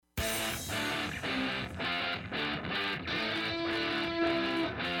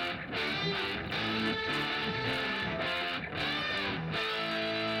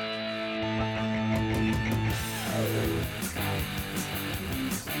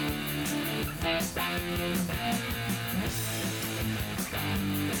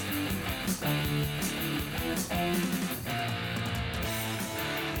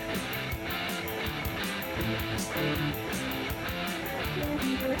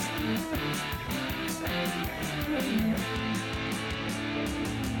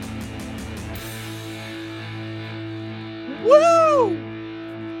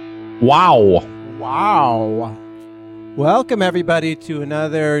Wow. Wow. Welcome, everybody, to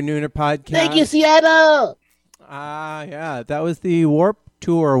another Nooner podcast. Thank you, Seattle. Yeah, that was the Warp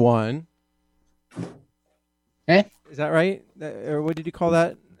Tour one. Eh? Is that right? Or what did you call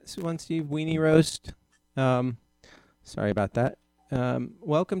that one, Steve? Weenie Roast? Sorry about that.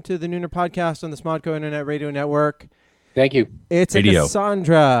 Welcome to the Nooner podcast on the Smodco Internet Radio Network. Thank you. It's a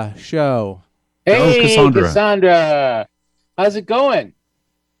Cassandra show. Hey, Cassandra. Cassandra. How's it going?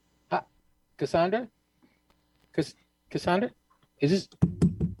 Cassandra? Cassandra? Is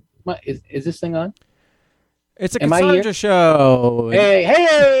this thing on? It's a Am I here? Cassandra show.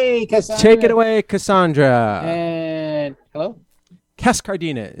 Hey, Cassandra. Take it away, Cassandra. And hello? Cass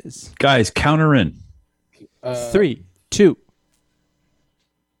Cardenas. Guys, counter in. 3, 2.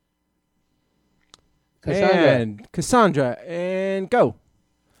 Cassandra. And Cassandra, and go.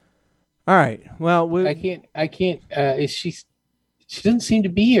 All right. Well, I can't. She doesn't seem to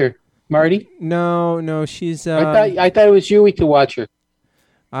be here, Marty. No, she's. I thought it was you we could watch her.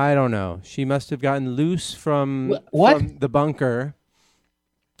 I don't know. She must have gotten loose from the bunker.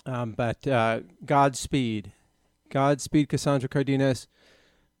 But Godspeed, Cassandra Cardenas.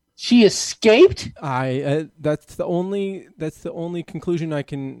 She escaped? That's the only conclusion I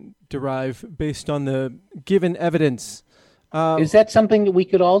can derive based on the given evidence. Is that something that we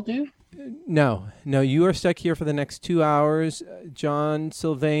could all do? No, you are stuck here for the next 2 hours. John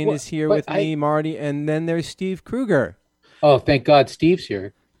Sylvain is here with me, Marty, and then there's Steve Kruger. Oh, thank God Steve's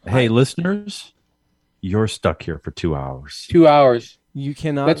here. Hey, listeners, you're stuck here for 2 hours. 2 hours. You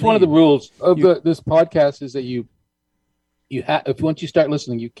cannot. That's one of the rules of this podcast is that you if once you start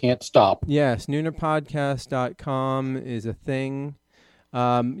listening, you can't stop. Yes, noonerpodcast.com is a thing.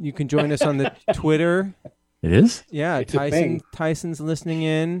 You can join us on the Twitter. It is? Yeah, It's a thing. Tyson's listening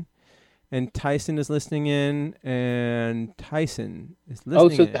in, and Tyson is listening in, and Tyson is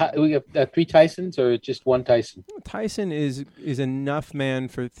listening in. We have 3 Tysons or just one Tyson? Tyson is enough man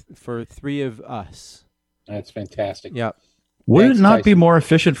for 3 of us. That's fantastic. Yep. Would Thanks, it not be Tyson. more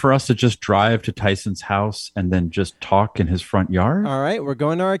efficient for us to just drive to Tyson's house and then just talk in his front yard? All right, we're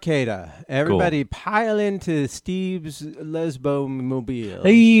going to Arcata. Everybody pile into Steve's Lesbo Mobile.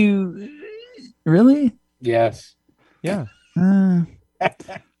 Hey, really? Yes. Yeah. I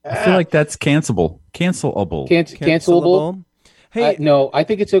feel like that's cancelable. Cancelable. Cancelable? Hey, No, I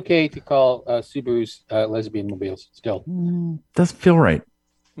think it's okay to call Subarus lesbian mobiles still. Doesn't feel right.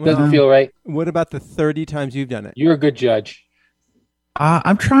 Doesn't feel right. what about the 30 times you've done it? You're a good judge.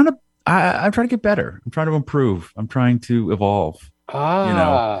 I'm trying to get better. I'm trying to improve. I'm trying to evolve.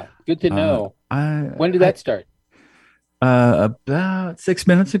 Good to know. When did that start? About 6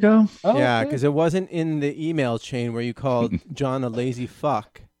 minutes ago. Oh, Yeah, good. because it wasn't in the email chain where you called John a lazy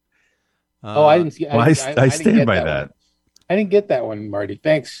fuck. I didn't see. Well, I stand by that. One. I didn't get that one, Marty.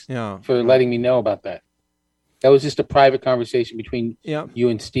 Thanks Yeah. for letting me know about that. That was just a private conversation between Yeah. you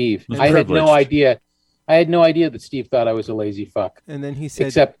and Steve. was I had no privileged. idea. I had no idea that Steve thought I was a lazy fuck. And then he said,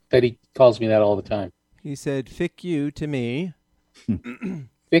 Except that he calls me that all the time. "Fick you" to me.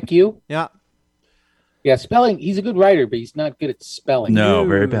 Fick you? Yeah. Yeah, spelling. He's a good writer, but he's not good at spelling. No,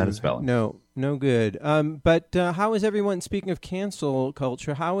 very bad at spelling. No good. But how is everyone? Speaking of cancel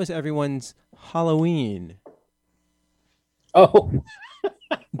culture, how is everyone's Halloween? Oh,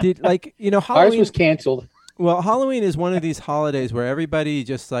 Halloween. ours was canceled. Well, Halloween is one of these holidays where everybody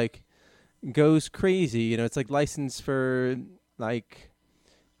just like goes crazy. It's like license for like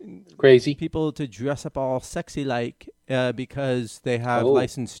Crazy. people to dress up all sexy because they have Oh.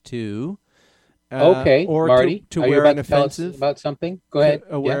 license to. Okay, or Marty, to are you wear about an to tell us offensive about something? Go ahead.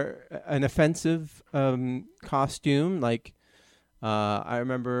 wear an offensive costume. Like I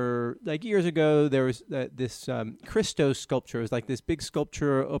remember, like years ago, there was this Christos sculpture. It was like this big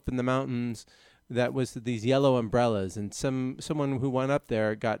sculpture up in the mountains that was these yellow umbrellas, and someone who went up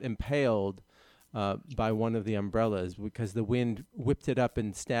there got impaled by one of the umbrellas because the wind whipped it up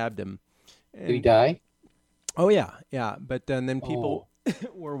and stabbed him. Did he die? Oh yeah. But then people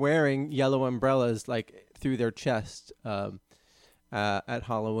were wearing yellow umbrellas like through their chest at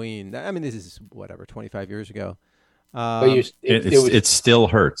Halloween. I mean, this is 25 years ago. But It still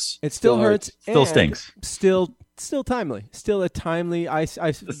hurts. It still hurts. Still and stinks. Still timely. Still a timely.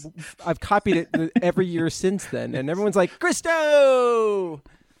 I've copied it every year since then, and everyone's like, Christo.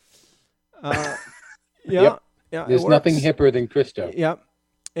 Yeah, Yep. yeah. There's it nothing works. hipper than Christo. Yeah,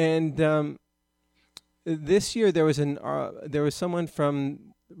 and this year there was someone from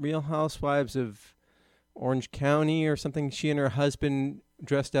Real Housewives of Orange County or something. She and her husband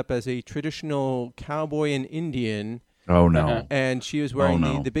dressed up as a traditional cowboy and Indian, Oh no. Uh-huh. and she was wearing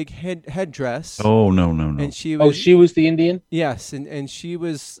no. the big headdress. Oh no. And she Oh, was she was the Indian? yes, and she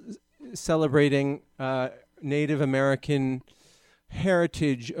was celebrating Native American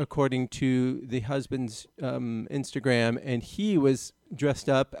heritage according to the husband's Instagram, and he was dressed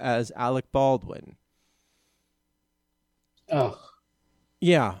up as Alec Baldwin. Oh,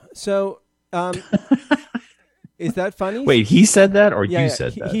 Yeah. So, is that funny? Wait, he said that or Yeah, you yeah,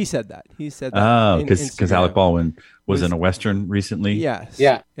 said that? He said that. He said that. Oh, in because Instagram. Alec Baldwin was Was- in a Western recently. Yes.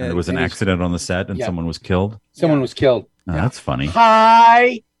 Yeah. And there was an and he's- accident on the set and Yeah. someone was killed. someone Yeah. was killed. Oh, that's funny.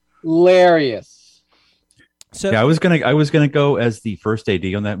 Hilarious. So Yeah, I was gonna go as the first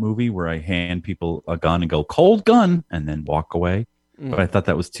AD on that movie where I hand people a gun and go cold gun and then walk away. Mm. But I thought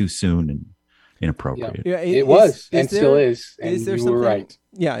that was too soon and inappropriate. yeah, It was and there- still is. And Is there you something? were right.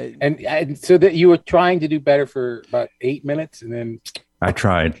 Yeah. And so that you were trying to do better for about 8 minutes, and then I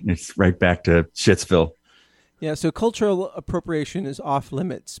tried. It's right back to Shitsville. Yeah. So cultural appropriation is off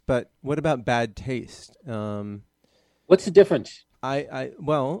limits, but what about bad taste? what's the difference? I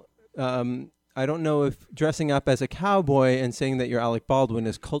don't know if dressing up as a cowboy and saying that you're Alec Baldwin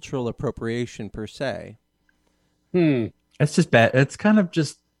is cultural appropriation per se. It's just bad. It's kind of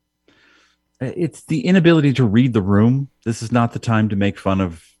just. It's the inability to read the room. This is not the time to make fun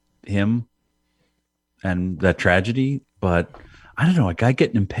of him and that tragedy. But I don't know, a guy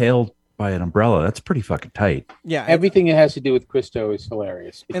getting impaled by an umbrella, that's pretty fucking tight. Yeah. Everything that has to do with Christo is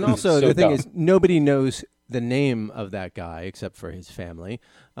hilarious. And It's also, so the thing dumb. is, nobody knows the name of that guy except for his family.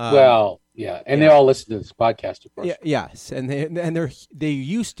 Well, yeah, and yeah. they all listen to this podcast, of course, Yeah, yes, and they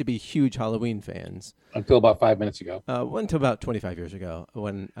used to be huge Halloween fans. until about 5 minutes ago. Until about 25 years ago,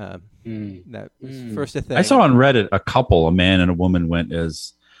 when that was first a thing. I saw on Reddit a man and a woman went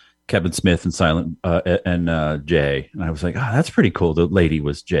as Kevin Smith and Silent and Jay, and I was like, that's pretty cool. The lady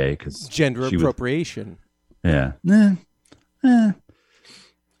was Jay because gender appropriation. Yeah.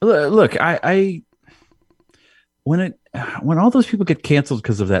 Look, I when all those people get canceled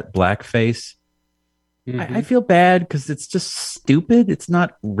because of that blackface, I feel bad because it's just stupid. It's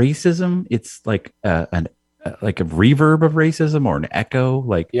not racism. It's like like a reverb of racism or an echo.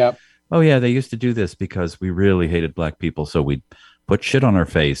 Like, Yep. oh yeah, they used to do this because we really hated black people, so we'd put shit on our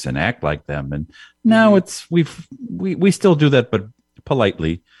face and act like them. And now we still do that, but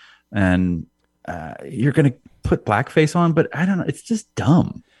politely. And you're gonna put blackface on, but I don't know. It's just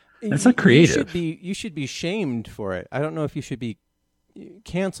dumb. It's not creative. You should be shamed for it. I don't know if you should be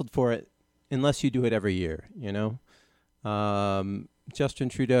canceled for it unless you do it every year. You know, Justin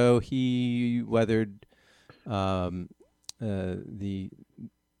Trudeau, he weathered him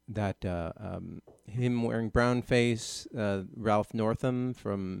wearing brown face. Ralph Northam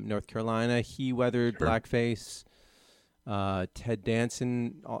from North Carolina, he weathered blackface. Ted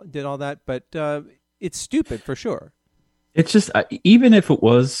Danson did all that, but it's stupid for sure. It's just even if it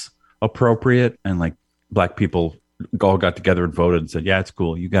was appropriate and like black people all got together and voted and said, yeah, it's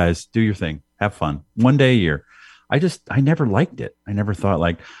cool. You guys do your thing. Have fun. One day a year. I never liked it. I never thought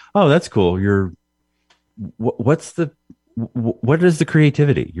like, oh, that's cool. What is the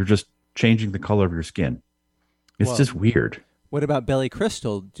creativity? You're just changing the color of your skin. It's just weird. What about Billy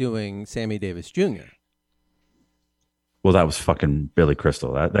Crystal doing Sammy Davis Jr.? Well, that was fucking Billy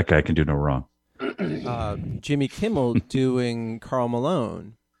Crystal. That guy can do no wrong. Jimmy Kimmel doing Karl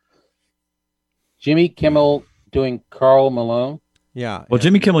Malone. Jimmy Kimmel doing Karl Malone. Yeah. Well,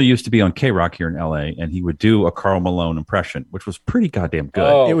 Jimmy Kimmel used to be on K-Rock here in LA, and he would do a Karl Malone impression, which was pretty goddamn good.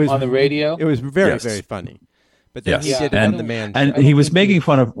 Oh, It was on the radio. It was very, Yes. very funny. But then Yes. he did it And- on the man. And he was making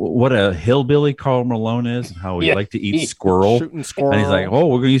fun of what a hillbilly Karl Malone is and how he Yeah. liked to eat squirrel. Shooting squirrel. And he's like, oh,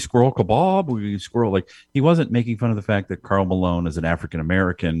 we're going to eat squirrel kebab. We're going to eat squirrel. Like, he wasn't making fun of the fact that Karl Malone is an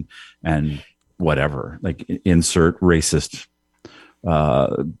African-American and whatever, like insert racist.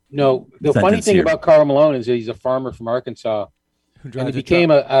 No, the funny Sentence thing here. about Karl Malone is that he's a farmer from Arkansas, who and drives he a became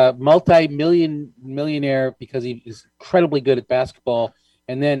truck. a multi-millionaire because he is incredibly good at basketball.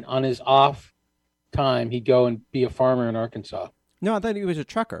 And then on his off time, he'd go and be a farmer in Arkansas. No, I thought he was a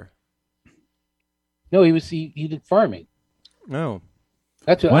trucker. No, he did farming. No.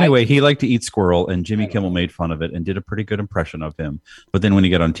 That's what Well, anyway, he liked to eat squirrel, and Jimmy Kimmel made fun of it and did a pretty good impression of him. But then when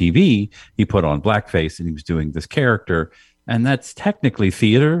he got on TV, he put on blackface and he was doing this character. And that's technically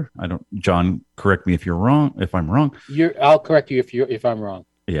theater. John, correct me if you're wrong, if I'm wrong. I'll correct you if I'm wrong.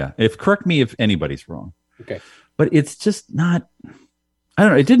 Yeah. Correct me if anybody's wrong. Okay. But it's just not, I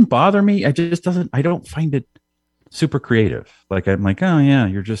don't know. It didn't bother me. I just doesn't. I don't find it super creative. Like I'm like, oh yeah,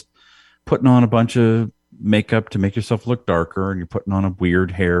 you're just putting on a bunch of makeup to make yourself look darker, and you're putting on a weird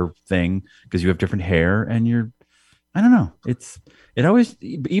hair thing because you have different hair, and you're. I don't know. It always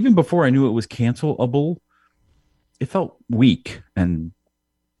even before I knew it was cancelable, it felt weak and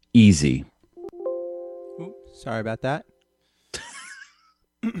easy. Oops, sorry about that.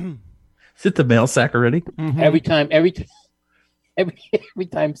 Is it the mail sack already? Mhm. Every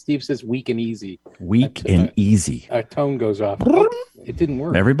time Steve says weak and easy, Weak and easy. our tone goes off. Oh, it didn't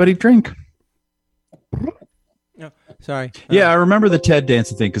work. Everybody drink. Sorry. Yeah, I remember the Ted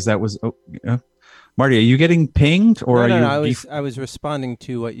dancing thing because that was. Marty, are you getting pinged or no, are you? I was responding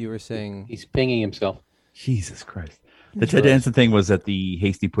to what you were saying. He's pinging himself. Jesus Christ! The Ted Danson thing was at the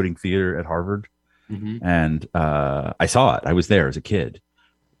Hasty Pudding Theater at Harvard, and I saw it. I was there as a kid,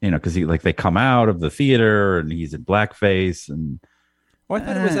 because they come out of the theater and he's in blackface and. Oh, I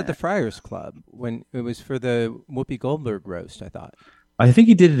thought it was at the Friars Club when it was for the Whoopi Goldberg roast. I thought. I think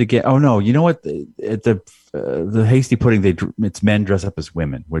he did it again. Oh no! You know what? At the Hasty Pudding, it's men dress up as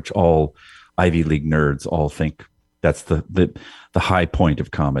women, which all Ivy League nerds all think that's the high point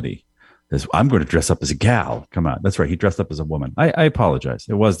of comedy. Is I'm going to dress up as a gal. Come on, that's right. He dressed up as a woman. I apologize.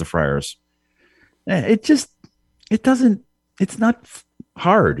 It was the Friars. It doesn't. It's not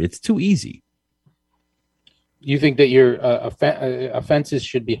hard. It's too easy. You think that your offenses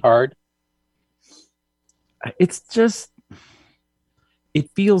should be hard? It's just. It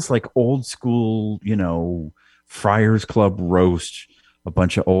feels like old school, Friars Club roast. A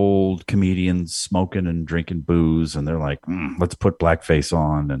bunch of old comedians smoking and drinking booze, and they're like, "Let's put blackface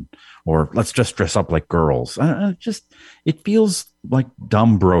on, or let's just dress up like girls." It feels like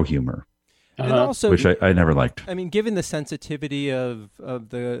dumb bro humor, and also, which I never liked. I mean, given the sensitivity of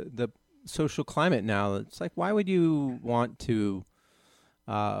the social climate now, it's like, why would you want to,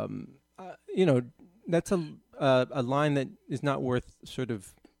 that's a line that is not worth sort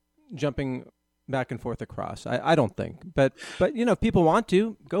of jumping back and forth across. I don't think, but if people want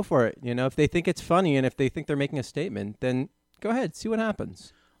to, go for it. If they think it's funny and if they think they're making a statement, then go ahead, see what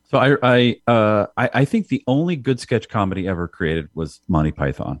happens. So I think the only good sketch comedy ever created was Monty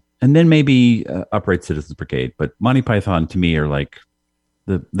Python, and then maybe Upright Citizens Brigade. But Monty Python to me are like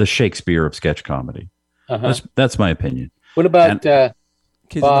the Shakespeare of sketch comedy. That's my opinion. What about Bob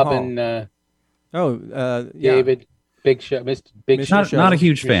and David Big Show, Mr. Big Show? Not a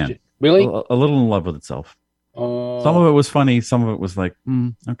huge fan. Really? A little in love with itself. Some of it was funny. Some of it was like,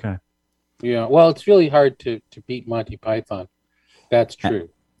 okay. Yeah. Well, it's really hard to beat Monty Python. That's true.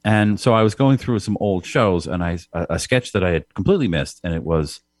 And so I was going through some old shows, and a sketch that I had completely missed, and it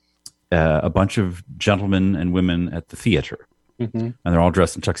was a bunch of gentlemen and women at the theater, and they're all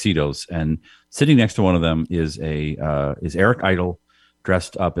dressed in tuxedos. And sitting next to one of them is Eric Idle,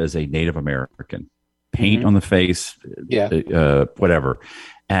 dressed up as a Native American, paint on the face, whatever.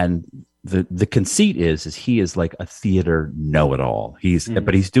 And the conceit is he is like a theater know-it-all.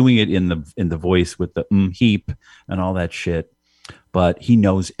 But he's doing it in the voice with the heap and all that shit. But he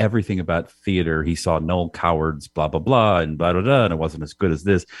knows everything about theater. He saw Noel Coward's blah blah blah and blah blah blah, and it wasn't as good as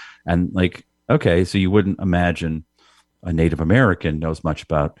this. And like, okay, so you wouldn't imagine a Native American knows much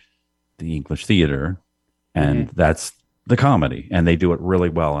about the English theater, and that's the comedy, and they do it really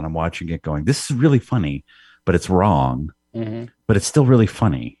well. And I'm watching it going, this is really funny, but it's wrong. But it's still really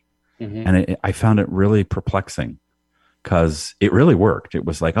funny. And I found it really perplexing because it really worked. It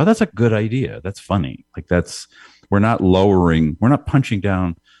was like, oh, that's a good idea. That's funny. Like we're not punching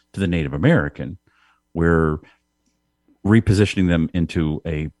down to the Native American. We're repositioning them into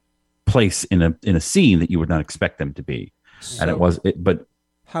a place in a scene that you would not expect them to be. So, but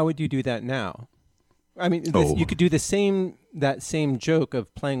how would you do that now? I mean, you could do that same joke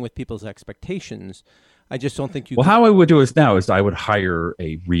of playing with people's expectations. I just don't think you. Well, how I would do it now is I would hire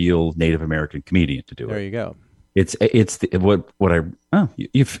a real Native American comedian to do it. There you go. You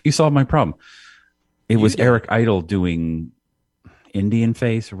solved my problem. It was Eric Idle doing Indian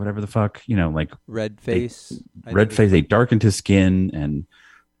face or whatever the fuck, like red face. They darkened his skin, and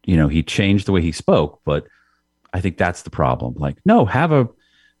he changed the way he spoke. But I think that's the problem. Like, no, have a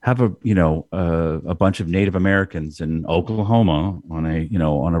bunch of Native Americans in Oklahoma on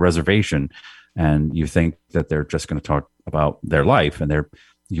a reservation. And you think that they're just going to talk about their life, and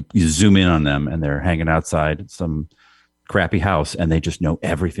you zoom in on them, and they're hanging outside some crappy house, and they just know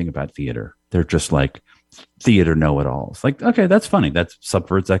everything about theater. They're just like theater know-it-alls. Like, okay, that's funny. That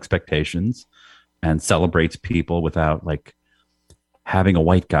subverts expectations and celebrates people without like having a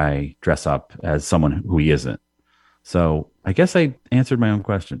white guy dress up as someone who he isn't. So I guess I answered my own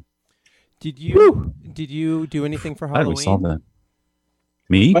question. Did you do anything for Halloween? How did we solve that?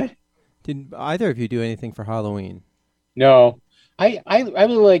 Me? What? Did either of you do anything for Halloween? No, I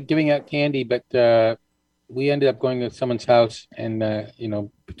really like giving out candy, but we ended up going to someone's house and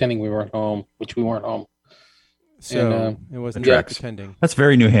pretending we weren't home, which we weren't home. So it wasn't Yeah. really pretending. That's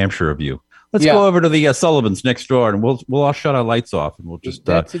very New Hampshire of you. Let's Yeah. go over to the Sullivans next door, and we'll all shut our lights off, and we'll just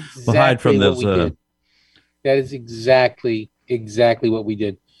That's we'll hide exactly from what those. we did. That is exactly what we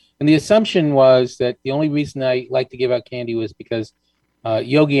did. And the assumption was that the only reason I like to give out candy was because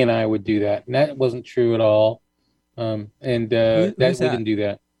Yogi and I would do that, and that wasn't true at all. Who's We that? didn't do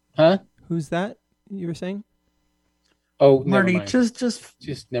that, huh? Who's that you were saying? Oh, Marty, never mind.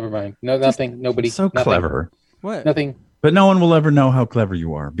 just Never mind. No, nothing. Nobody. so nothing, clever. What? Nothing. But no one will ever know how clever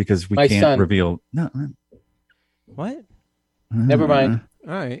you are because we My can't son. reveal. No. What? Never mind.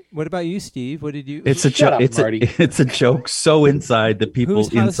 All right. What about you, Steve? What did you? It's a Shut joke. up, It's Marty. it's a joke so inside that people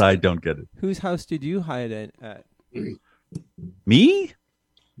Whose house- inside don't get it. Whose house did you hide at? Me?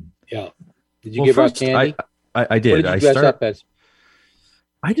 Yeah. Did you Well, give out first, candy? I What did. did you I dress started. up as?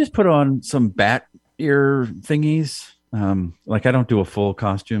 I just put on some bat ear thingies. Like I don't do a full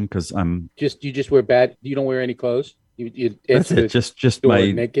costume because I'm. You just wear bad. You don't wear any clothes. You That's answer it. Just door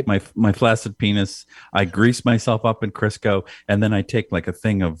my naked? my flaccid penis. I grease myself up in Crisco, and then I take like a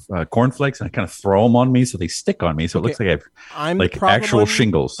thing of cornflakes and I kind of throw them on me so they stick on me. So Okay. it looks like I have I'm like the problem actual one?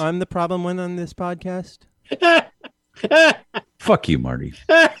 shingles. I'm the problem one on this podcast. Fuck you, Marty.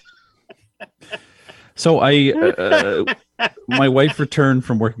 So my wife returned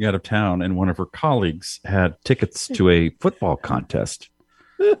from working out of town, and one of her colleagues had tickets to a football contest,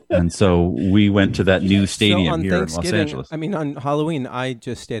 and so we went to that new So stadium on here in Los Thanksgiving, Angeles. I mean, on Halloween, I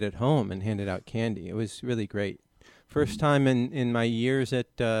just stayed at home and handed out candy. It was really great. First time in my years at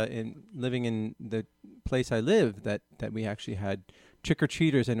in living in the place I live that we actually had trick or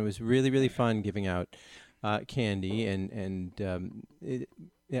treaters, and it was really fun giving out candy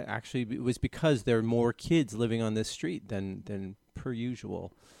it was because there are more kids living on this street than per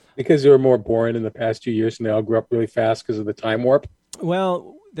usual. Because they were more boring in the past 2 years, and they all grew up really fast because of the time warp.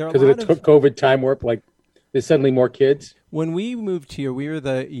 Well, there are a Because lot of of the COVID time warp, like there's suddenly more kids. when we moved here, we were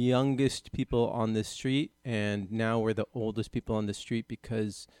the youngest people on this street, and now we're the oldest people on the street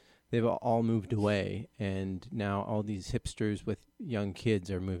because they've all moved away, and now all these hipsters with young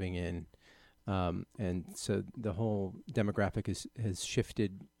kids are moving in. And so the whole demographic has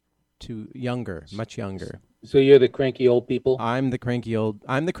shifted to younger, much younger. So you're the cranky old people. I'm the cranky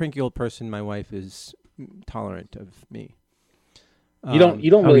old person. My wife is tolerant of me. You don't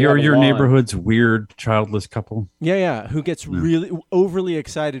really. You're have a your lawn. neighborhood's weird childless couple. Yeah. Who gets Yeah. really overly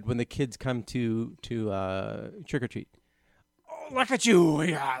excited when the kids come to trick or treat? Oh, look at you!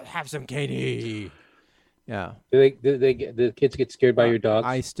 Yeah, have some candy. Yeah. Do the kids get scared by your dogs?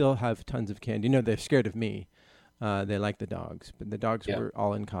 I still have tons of candy. No, they're scared of me. They like the dogs, but the dogs Yeah. were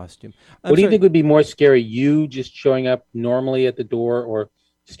all in costume. What do you think would be more scary? You just showing up normally at the door, or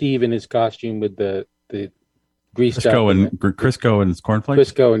Steve in his costume with the greased up Crisco and his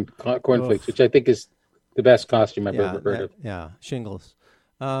cornflakes. Crisco and cornflakes, which I think is the best costume I've Yeah, ever heard of. yeah, shingles.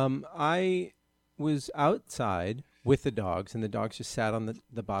 I was outside with the dogs, and the dogs just sat on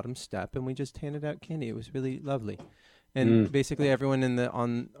the bottom step, and we just handed out candy. It was really lovely. And basically everyone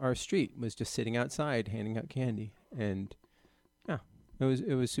on our street was just sitting outside handing out candy, and yeah,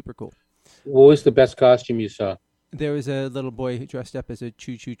 it was super cool. What was the best costume you saw? There was a little boy who dressed up as a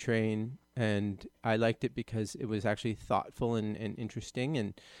choo-choo train, and I liked it because it was actually thoughtful and interesting,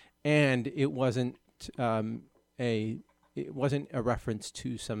 and it wasn't a reference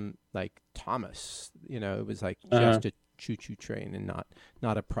to some like Thomas, it was like just a choo-choo train and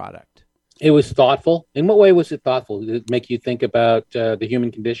not a product. It was thoughtful. In what way was it thoughtful? Did it make you think about the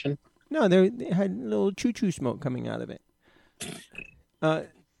human condition? No, they had a little choo-choo smoke coming out of it.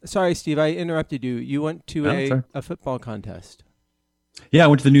 Sorry, Steve, I interrupted you. You went to sorry. a football contest. Yeah, I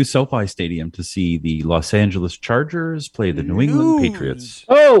went to the new SoFi Stadium to see the Los Angeles Chargers play the New England Patriots.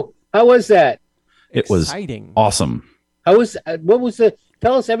 Oh, how was that? It was Exciting. awesome. How was? What was the?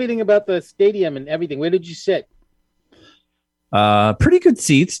 Tell us everything about the stadium and everything. Where did you sit? Pretty good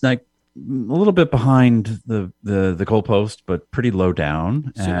seats, like a little bit behind the goalpost, but pretty low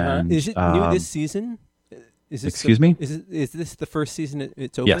down. So, And is it new this season? Is this excuse me? Is this the first season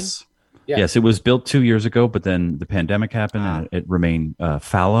it's open? Yes. Yeah. Yes, it was built 2 years ago, but then the pandemic happened and it remained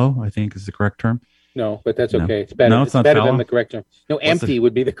fallow, I think is the correct term. No, but that's No. okay. It's better. No, it's not better fallow. than the correct term. No, What's empty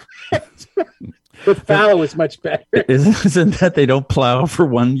would be the correct term. But fallow is much better. Isn't that they don't plow for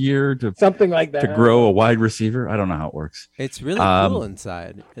 1 year to Something like that. grow a wide receiver? I don't know how it works. It's really cool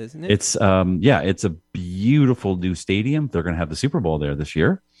inside, isn't it? It's it's a beautiful new stadium. They're going to have the Super Bowl there this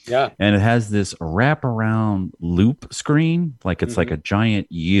year. Yeah. and it has this wraparound loop screen, like it's like a giant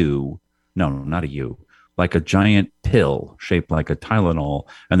U. No, not a U, like a giant pill shaped like a Tylenol,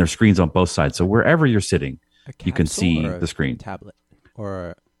 and there's screens on both sides. So wherever you're sitting, you can capsule see or the a screen. tablet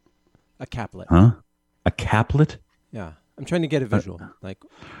or a caplet. Huh? A caplet? Yeah, I'm trying to get a visual. Like,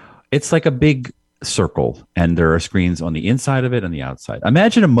 It's like a big circle, and there are screens on the inside of it and the outside.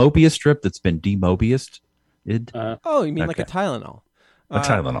 Imagine a Mobius strip that's been demobiused. oh, you mean like a Okay. Tylenol? A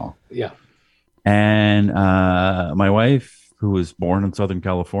Tylenol. Yeah. And my wife, who was born in Southern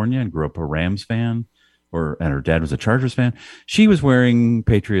California and grew up a Rams fan, and her dad was a Chargers fan, she was wearing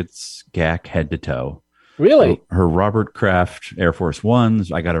Patriots GAC head to toe. Really? Her Robert Kraft Air Force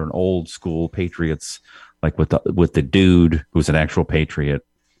Ones. I got her an old school Patriots, like with the dude who's an actual Patriot,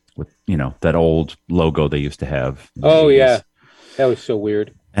 with that old logo they used to have. in the Oh 80s. yeah. That was so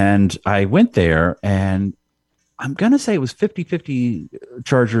weird. And I went there, and I'm going to say it was 50-50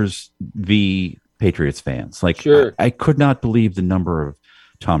 Chargers v. Patriots fans. Like, Sure. I could not believe the number of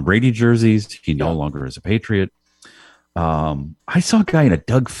Tom Brady jerseys. He no longer is a Patriot. I saw a guy in a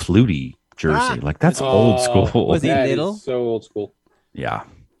Doug Flutie jersey. Like, that's old school. Was he That little? is so old school. Yeah.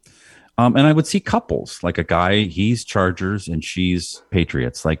 And I would see couples, like a guy, he's Chargers and she's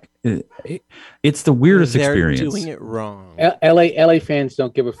Patriots. Like, it's the weirdest They're experience. doing it wrong. LA fans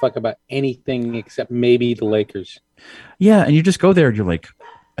don't give a fuck about anything except maybe the Lakers. Yeah, and you just go there and you're like,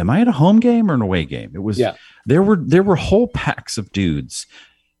 am I at a home game or an away game? It was there were whole packs of dudes,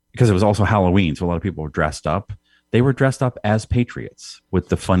 because it was also Halloween, so a lot of people were dressed up. They were dressed up as Patriots with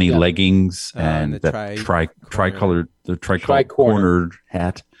the funny leggings and the that tri-cornered tri-cornered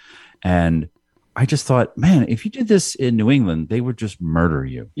hat. And I just thought, man, if you did this in New England, they would just murder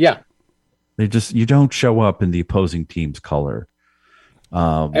you. Yeah. You don't show up in the opposing team's color.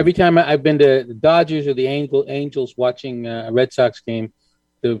 Every time I've been to the Dodgers or the Angels watching a Red Sox game,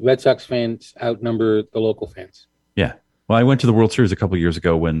 the Red Sox fans outnumber the local fans. Yeah. Well, I went to the World Series a couple of years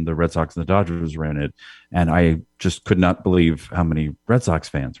ago when the Red Sox and the Dodgers ran it, and I just could not believe how many Red Sox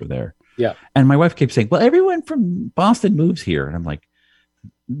fans were there. Yeah. And my wife kept saying, well, everyone from Boston moves here. And I'm like,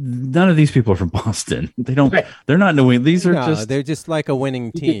 none of these people are from Boston. They're not knowing. They're just like a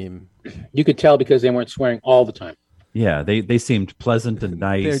winning team. You could tell because they weren't swearing all the time. Yeah, they seemed pleasant and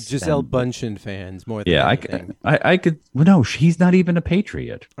nice. They're Giselle Bundchen fans more than anything. I could. Well, no, he's not even a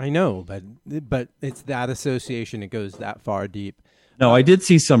Patriot. I know, but it's that association. It goes that far deep. No, I did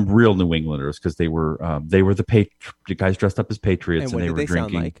see some real New Englanders because they were the guys dressed up as Patriots, And they what were did they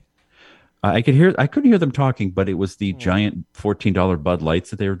drinking. sound like? I couldn't hear them talking, but it was the giant $14 Bud Lights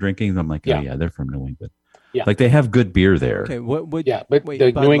that they were drinking. And I'm like, oh yeah, they're from New England. Yeah. Like they have good beer there. Okay, what? Yeah, but wait,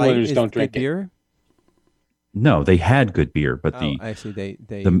 the Bud New Light Englanders is don't good drink it. beer. No, they had good beer, but I see. They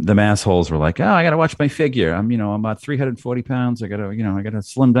the massholes were like, oh, I got to watch my figure. I'm about 340 pounds. I got to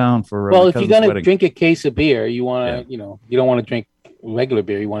slim down for. Well, my if you're cousin's gonna wedding. drink a case of beer, you want to, you don't want to drink regular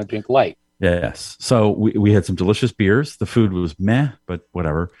beer. You want to drink light. Yes. So we had some delicious beers. The food was meh, but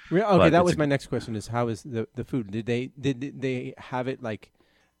whatever. Okay, But that was my next question: is how is the food? Did they have it like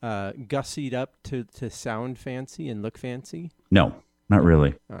gussied up to sound fancy and look fancy? No, not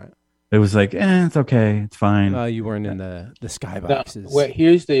really. All right. It was like, it's okay. It's fine. You weren't in the Now, skyboxes.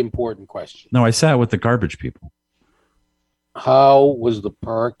 here's the important question: No, I sat with the garbage people. how was the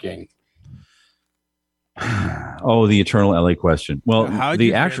parking? Oh, the eternal LA question. Well, How'd the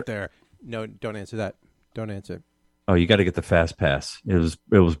you actual. get there? No, don't answer that. Don't answer. Oh, you got to get the fast pass. It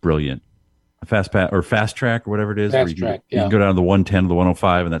was brilliant. A fast pass or fast track or whatever it is. Fast where you track, can go down to the 110 or the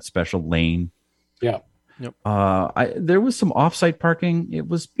 105 in that special lane. Yeah. Yep. There was some off-site parking. It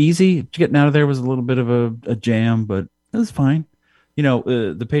was easy. Getting out of there was a little bit of a jam, but it was fine.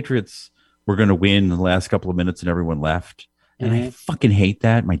 The Patriots were going to win in the last couple of minutes, and everyone left. And I fucking hate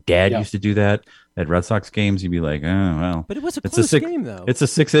that. My dad used to do that at Red Sox games. He'd be like, "Oh well," But it was a It's close six- game, though. it's a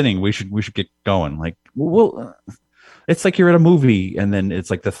sixth inning. We should get going. Like, it's like you're at a movie, and then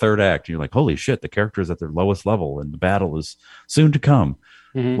it's like the third act. You're like, holy shit, the character is at their lowest level, and the battle is soon to come.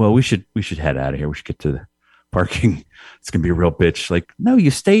 Mhm. Well, we should head out of here. We should get to the parking. It's gonna be a real bitch. Like, no,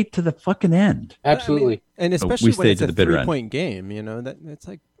 you stayed to the fucking end. Absolutely. And we especially when stayed it's to a the bitter end. 3-point game, that's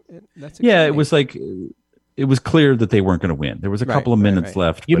like that's Yeah, it exciting. was like it was clear that they weren't going to win. There was a Right, couple of right, minutes right.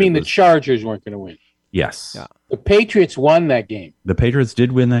 left. You but mean it the was- Chargers weren't going to win? Yes. Yeah. The Patriots won that game. The Patriots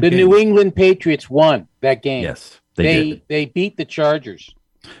did win that The game. New England Patriots won that game. Yes, they did. They beat the Chargers,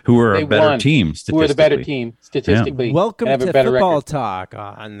 Who were they a better won. team who were the better statistically. team statistically. Welcome have a to better football record. talk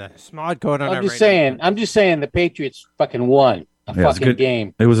on the Smart Code on I'm just saying the Patriots fucking won a Yeah, it was fucking good.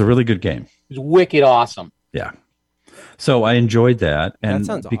 game. It was a really good game. It was wicked awesome. Yeah. So I enjoyed that, and That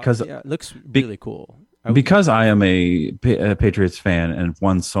sounds because awesome. Yeah, it looks really cool. Because I am a Patriots fan and have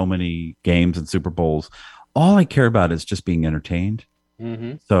won so many games and Super Bowls, all I care about is just being entertained.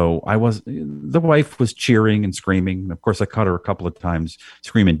 Mm-hmm. So the wife was cheering and screaming. Of course, I caught her a couple of times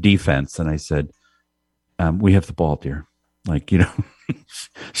screaming defense, and I said, "We have the ball, dear." Like,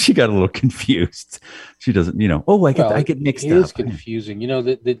 she got a little confused. She doesn't, I get mixed up. It is confusing.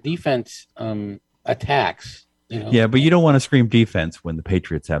 The defense attacks. Yeah, but you don't want to scream defense when the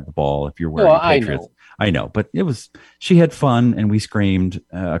Patriots have the ball if you're wearing Patriots. I know, but she had fun and we screamed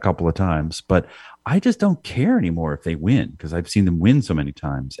a couple of times, but I just don't care anymore if they win because I've seen them win so many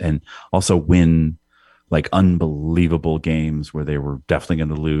times and also win like unbelievable games where they were definitely going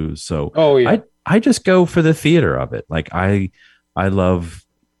to lose. So I just go for the theater of it. Like I love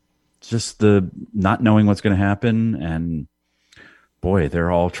just the not knowing what's going to happen. And boy, they're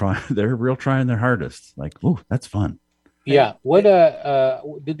real trying their hardest. Like, oh, that's fun. Yeah. What,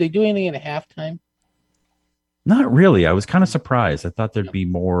 did they do anything at halftime? Not really. I was kind of surprised. I thought there'd be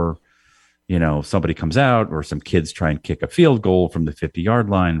more, somebody comes out or some kids try and kick a field goal from the 50-yard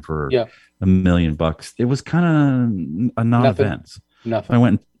line for $1 million. It was kind of a non-event. Nothing. I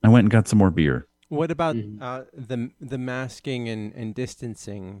went and got some more beer. What about the masking and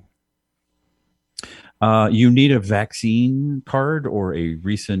distancing? You need a vaccine card or a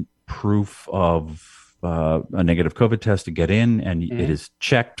recent proof of a negative COVID test to get in, and it is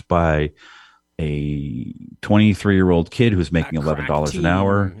checked by a 23-year-old kid who's making $11 an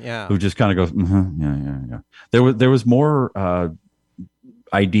hour, who just kind of goes, yeah. There was more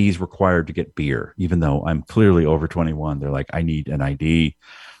IDs required to get beer, even though I'm clearly over 21. They're like, I need an ID.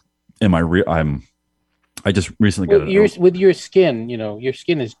 I just recently got it. With your skin, your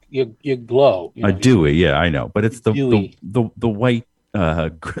skin is you glow. A dewy, yeah, I know, but it's the white.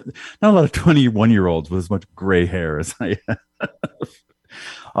 Not a lot of 21-year-olds with as much gray hair as I have.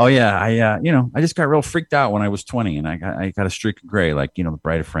 Oh yeah, I just got real freaked out when I was 20, and I got a streak of gray, like the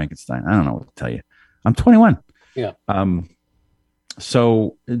Bride of Frankenstein. I don't know what to tell you. I'm 21. Yeah.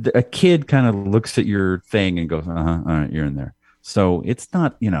 So a kid kind of looks at your thing and goes, all right, you're in there. So it's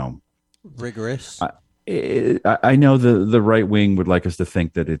not, rigorous. I know the right wing would like us to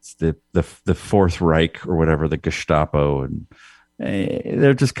think that it's the Fourth Reich or whatever, the Gestapo, and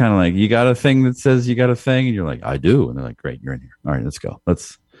they're just kind of like, you got a thing that says you got a thing, and you're like, I do, and they're like, great, you're in here. All right, let's go.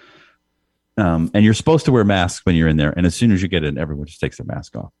 And you're supposed to wear masks when you're in there, and as soon as you get in, everyone just takes their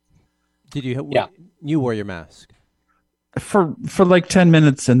mask off. Did you? Yeah. You wore your mask for like 10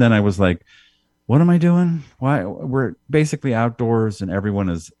 minutes, and then I was like, what am I doing? Why? We're basically outdoors, and everyone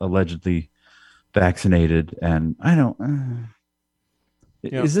is allegedly vaccinated, and I don't.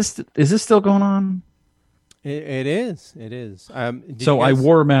 Is this still going on? It is. So I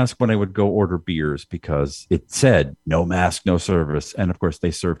wore a mask when I would go order beers because it said no mask, no service, and of course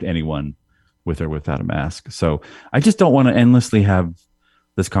they served anyone with or without a mask. So I just don't want to endlessly have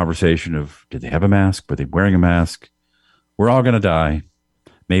this conversation of, did they have a mask? Were they wearing a mask? We're all going to die.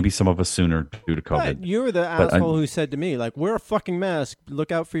 Maybe some of us sooner due to COVID. You were the asshole who said to me, like, wear a fucking mask.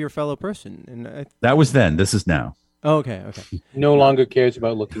 Look out for your fellow person. And that was then. This is now. Oh, okay. No longer cares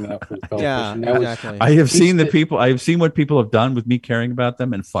about looking out for his fellow person. Exactly. I have seen what people have done with me caring about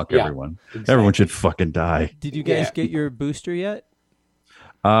them, and fuck everyone. Exactly. Everyone should fucking die. Did you guys get your booster yet?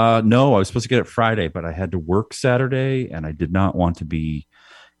 No, I was supposed to get it Friday, but I had to work Saturday, and I did not want to be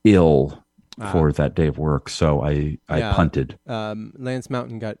ill for that day of work, so I punted. Lance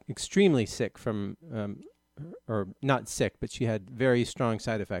Mountain got extremely sick from, or not sick, but she had very strong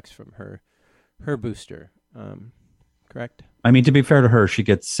side effects from her booster. Correct? I mean, to be fair to her, she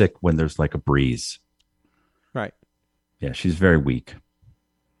gets sick when there's like a breeze. Right. Yeah, she's very weak.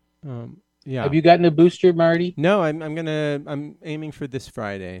 Yeah. Have you gotten a booster, Marty? No, I'm aiming for this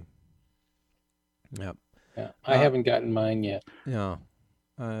Friday. Yep. Yeah, I haven't gotten mine yet. No.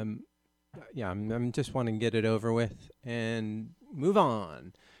 I'm just wanting to get it over with and move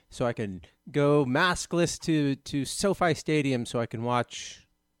on, so I can go maskless to SoFi Stadium, so I can watch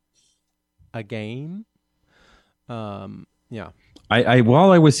a game. I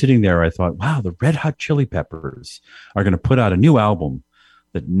while I was sitting there, I thought, wow, the Red Hot Chili Peppers are going to put out a new album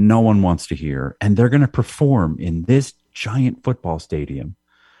that no one wants to hear, and they're going to perform in this giant football stadium,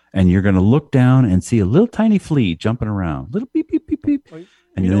 and you're going to look down and see a little tiny flea jumping around, little beep beep beep beep, and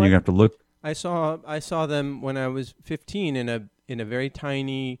then you're going to have to look. I saw them when I was 15 in a very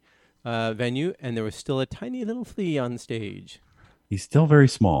tiny venue, and there was still a tiny little flea on stage. He's still very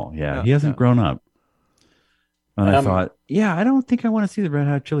small. Yeah, he hasn't grown up. And I thought, I don't think I want to see the Red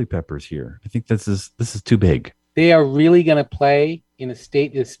Hot Chili Peppers here. I think this is too big. They are really going to play in a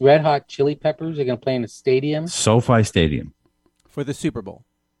state. This Red Hot Chili Peppers are going to play in a stadium, SoFi Stadium, for the Super Bowl.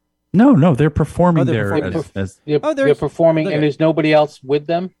 No, they're performing they're there performing. They're performing, okay. and there's nobody else with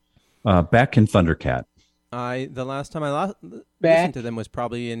them. back in Thundercat. The last time I listened to them was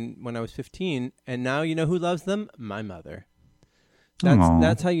probably when I was 15, and now you know who loves them? My mother.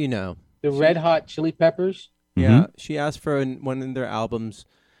 That's how you know. The Red Hot Chili Peppers. Yeah, she asked for one of their albums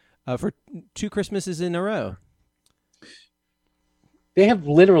for 2 Christmases in a row. They have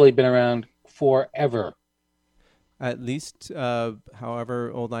literally been around forever. At least,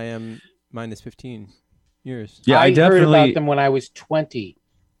 however old I am, minus 15 years. Yeah, I definitely heard about them when I was 20.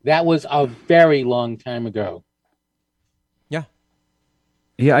 That was a very long time ago.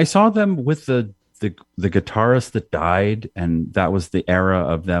 Yeah, I saw them with the guitarist that died, and that was the era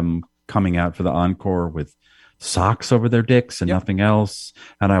of them coming out for the encore with socks over their dicks and nothing else.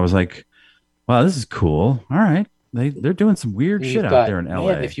 And I was like, wow, this is cool. All right. They're doing some weird shit out there in LA.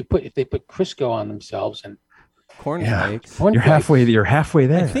 Man, if they put Crisco on themselves and cornflakes. You're halfway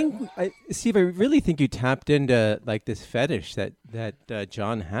there. Steve, I really think you tapped into like this fetish that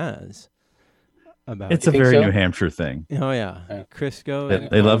John has. It's a very New Hampshire thing. Oh yeah, Crisco.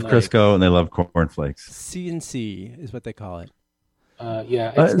 They love Crisco and they love cornflakes. C&C is what they call it.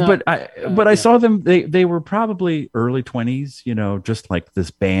 I saw them. They were probably early 20s. You know, just like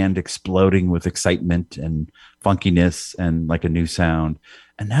this band exploding with excitement and funkiness and like a new sound.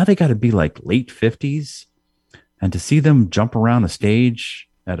 And now they got to be like late 50s, and to see them jump around a stage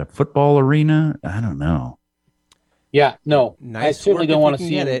at a football arena, I don't know. Yeah, no, nice. I certainly don't want to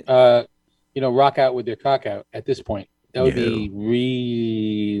see them. Rock out with their cock out at this point. That would be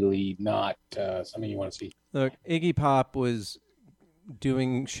really not something you want to see. Look, Iggy Pop was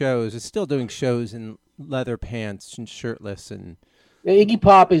doing shows. Is still doing shows in leather pants and shirtless. And Iggy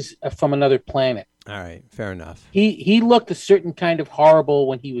Pop is from another planet. All right, fair enough. He looked a certain kind of horrible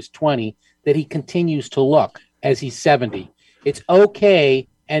when he was 20 that he continues to look as he's 70. It's okay,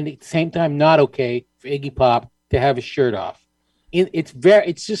 and at the same time not okay for Iggy Pop to have his shirt off.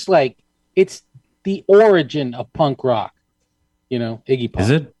 It's just like it's the origin of punk rock. Iggy Pop. Is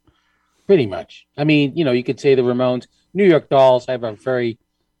it? Pretty much. I mean, you could say the Ramones, New York Dolls. I have a very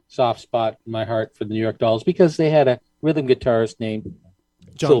soft spot in my heart for the New York Dolls because they had a rhythm guitarist named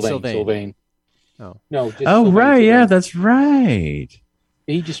John Sylvain. Oh no! Right, yeah, that's right.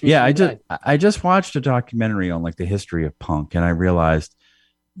 He just I just watched a documentary on like the history of punk, and I realized,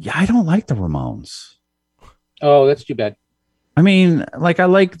 I don't like the Ramones. Oh, that's too bad. I mean, like I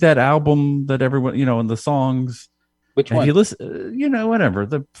like that album that everyone, and the songs. Which one? If you listen, whatever.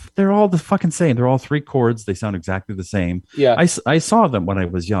 They're all the fucking same. They're all 3 chords. They sound exactly the same. Yeah. I saw them when I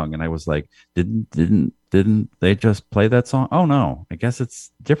was young, and I was like, didn't they just play that song? Oh no, I guess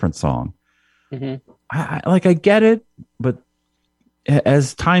it's a different song. Mm-hmm. I get it, but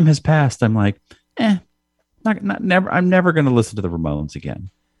as time has passed, I'm like, never. I'm never going to listen to the Ramones again.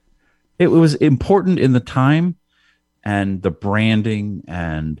 It was important in the time, and the branding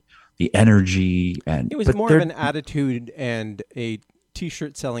and the energy, and it was more of an attitude and a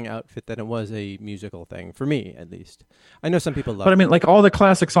T-shirt selling outfit than it was a musical thing for me, at least. I know some people love. But I mean, like all the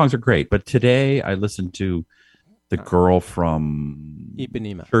classic songs are great. But today, I listened to the girl from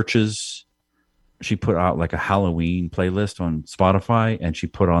Ipanema Churches. She put out like a Halloween playlist on Spotify, and she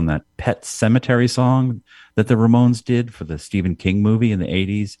put on that Pet Cemetery song that the Ramones did for the Stephen King movie in the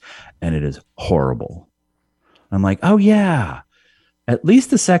 80s, and it is horrible. I'm like, oh yeah, at least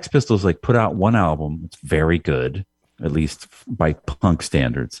the Sex Pistols like put out one album. It's very good, at least by punk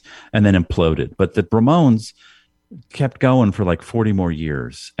standards, and then imploded. But the Ramones kept going for like 40 more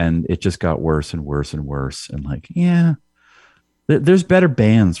years, and it just got worse and worse and worse. And like, there's better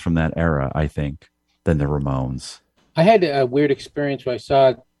bands from that era, I think, than the Ramones. I had a weird experience where I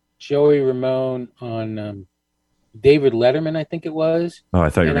saw Joey Ramone on David Letterman, I think it was. Oh, I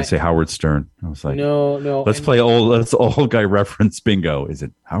thought you were going to say Howard Stern. I was like, no. Let's play old guy reference bingo. Is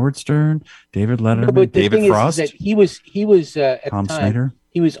it Howard Stern, David Letterman, but David Frost? Is that he was at Tom the time, Snyder.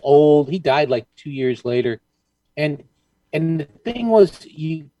 He was old. He died like 2 years later, and the thing was,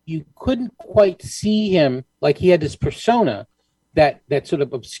 you couldn't quite see him. Like he had this persona that sort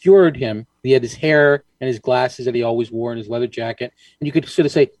of obscured him. He had his hair and his glasses that he always wore and his leather jacket, and you could sort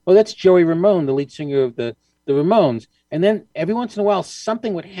of say, "Oh, that's Joey Ramone, the lead singer of the Ramones." And then every once in a while,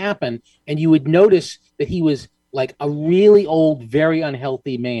 something would happen, and you would notice that he was like a really old, very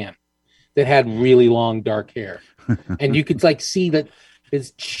unhealthy man that had really long dark hair, and you could like see that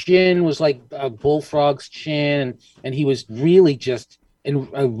his chin was like a bullfrog's chin, and he was really just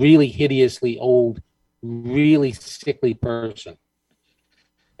a really hideously old, really sickly person.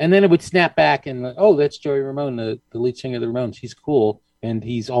 And then it would snap back and, oh, that's Joey Ramone, the lead singer of the Ramones. He's cool, and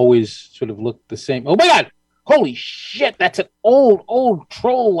he's always sort of looked the same. Oh, my God! holy shit, that's an old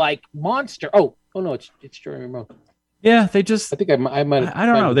troll-like monster. Oh no, it's Joey Ramone. Yeah, they just. I think I might. I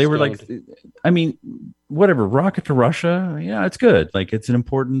don't know. They were like, I mean, whatever. Rocket to Russia. Yeah, it's good. Like, it's an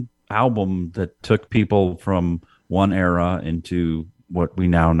important album that took people from one era into what we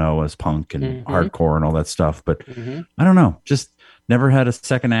now know as punk and hardcore and all that stuff. But I don't know. Just never had a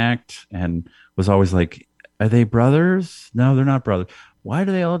second act, and was always like, are they brothers? No, they're not brothers. Why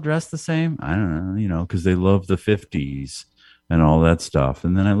do they all dress the same? I don't know. Because they love the 50s and all that stuff.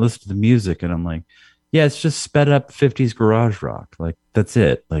 And then I listened to the music, and I'm like, yeah, it's just sped up 50s garage rock. Like, that's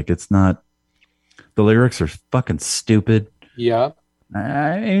it. Like, it's not, the lyrics are fucking stupid. Yeah.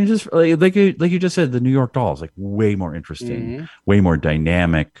 I mean, just like you just said, the New York Dolls, like, way more interesting, way more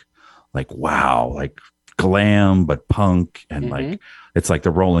dynamic. Like, wow, like glam, but punk. And like, it's like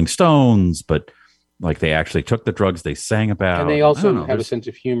the Rolling Stones, but like they actually took the drugs they sang about. And they also have a sense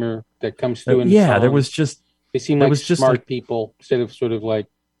of humor that comes through in the yeah, songs. there was just, they seem like smart people instead of sort of like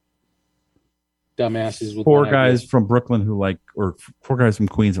dumbasses with four guys from Brooklyn who like, or four guys from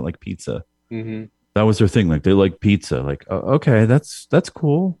Queens that like pizza. That was their thing. Like, they like pizza. Like, okay, that's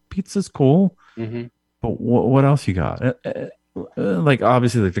cool. Pizza's cool. But what else you got? Like,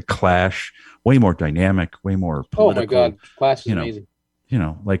 obviously, like the Clash, way more dynamic, way more political. Oh my God, Clash is amazing. You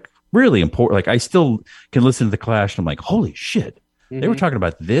know, like, really important. Like, I still can listen to the Clash, and I'm like, holy shit, they were talking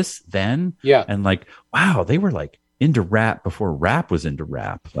about this then. Yeah, and like, wow, they were like into rap before rap was into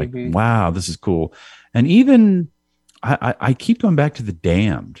rap. Like, wow, this is cool. And even I keep going back to the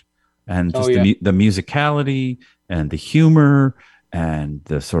Damned, and just the musicality and the humor and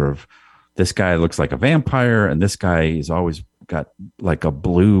the sort of, this guy looks like a vampire, and this guy is always got like a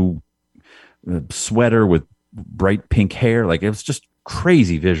blue sweater with bright pink hair. Like, it was just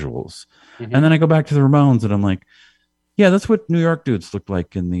crazy visuals. And then I go back to the Ramones, and I'm like, yeah, that's what New York dudes looked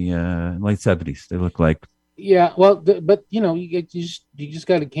like in the late 70s. They look like, yeah, well, but you know, you just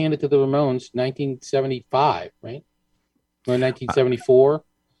got to hand it to the Ramones, 1975, right, or 1974.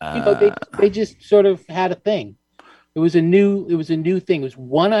 You know, they just sort of had a thing. It was a new thing. It was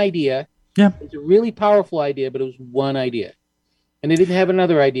one idea. Yeah, it was a really powerful idea, but it was one idea, and they didn't have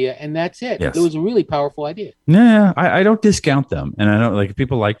another idea, and that's it. Yes. It was a really powerful idea. Yeah, I don't discount them, and I don't, like, if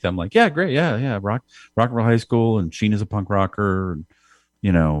people like them, like, yeah, great, yeah, Rock and Roll High School, and Sheena's a punk rocker, and,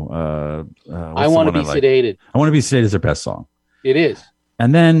 you know, I Want to Be Sedated. I Want to Be Sedated is their best song. It is.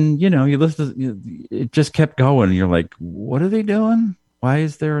 And then, you know, you listen to, it just kept going, and you're like, what are they doing? Why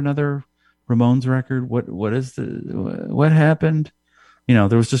is there another Ramones record? What happened? You know,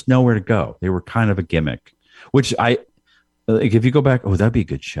 there was just nowhere to go. They were kind of a gimmick, which like, if you go back, that'd be a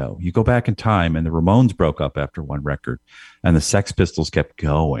good show. You go back in time, and the Ramones broke up after one record, and the Sex Pistols kept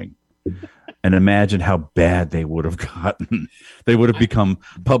going. And imagine how bad they would have gotten. They would have become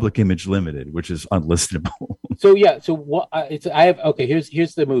Public Image Limited, which is unlistenable. So yeah, so what?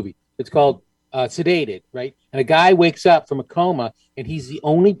 Here's the movie. It's called Sedated, right? And a guy wakes up from a coma, and he's the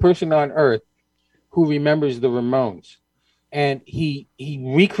only person on Earth who remembers the Ramones, and he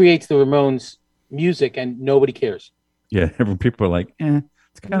recreates the Ramones music, and nobody cares. Yeah, people are like,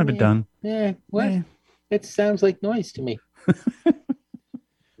 it's kind of a done. What? It sounds like noise to me.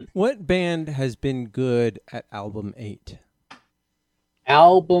 What band has been good at album 8?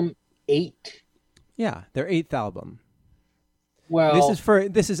 Album 8? Yeah, their 8th album. Well,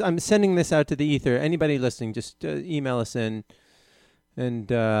 I'm sending this out to the ether. Anybody listening, just email us in and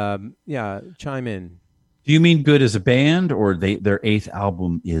chime in. Do you mean good as a band, or their 8th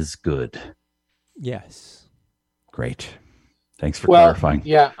album is good? Yes. Great. Thanks for clarifying.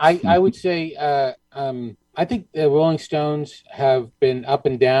 Yeah, I would say I think the Rolling Stones have been up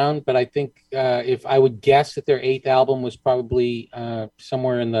and down, but I think if I would guess that their 8th album was probably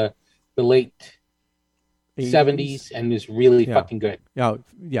somewhere in the late 70s and is really fucking good. Yeah,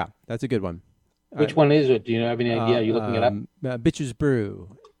 that's a good one. Which one is it? Do you have any idea? Are you looking it up? Bitches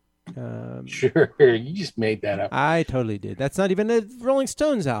Brew. Sure, you just made that up. I totally did. That's not even a Rolling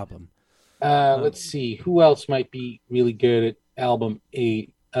Stones album. Let's see. Who else might be really good at album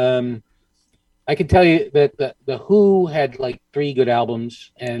 8? I can tell you that the Who had like 3 good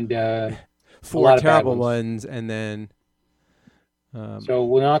albums and 4 terrible ones, and then so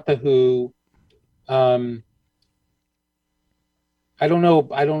we're not the Who. I don't know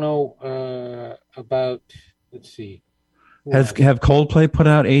about. Let's see. Have Coldplay put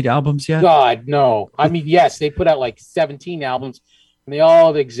out 8 albums yet? God, no. I mean, yes, they put out like 17 albums, and they all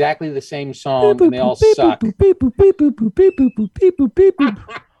have exactly the same song, and they all suck.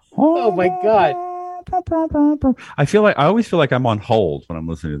 Oh my God. I always feel like I'm on hold when I'm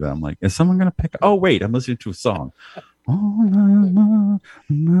listening to them. I'm like, is someone going to pick? Oh, wait, I'm listening to a song. Oh,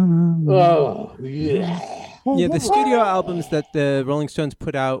 yeah. Yeah, the studio albums that the Rolling Stones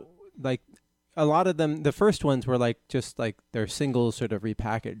put out, like a lot of them, the first ones were like just like their singles sort of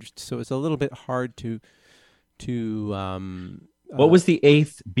repackaged. So it's a little bit hard to What was the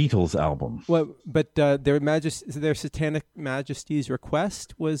 8th Beatles album? well, but their Satanic Majesty's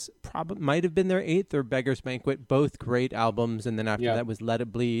Request was might have been their 8th, or Beggar's Banquet, both great albums, and then after that was Let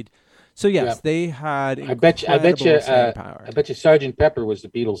It Bleed. So yes, they had. I bet you. Power. I bet you Sgt. Pepper was the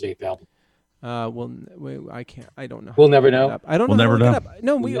Beatles' 8th album. I can't. I don't know. We'll never know. I don't We'll know. never how to know. look it up.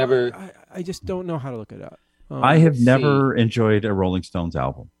 No, we never. I just don't know how to look it up. I have let's never enjoyed a Rolling Stones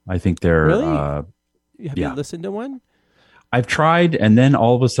album. I think they're Really? uh, Have yeah. you listened to one? I've tried, and then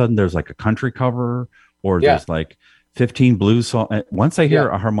all of a sudden there's like a country cover, or there's like 15 blues songs. Once I hear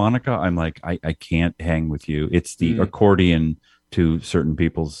a harmonica, I'm like, I can't hang with you. It's the accordion to certain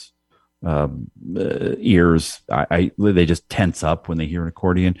people's ears. They just tense up when they hear an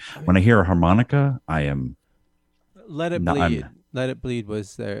accordion. When I hear a harmonica, I am. Let It Bleed. Let It Bleed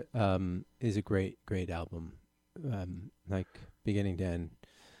was their is a great album, like beginning to end.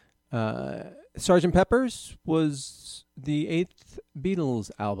 Sgt. Pepper's was the 8th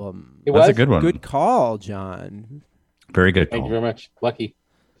Beatles album. It That's was a good one. Good call, John. Very good Thank call. you very much. Lucky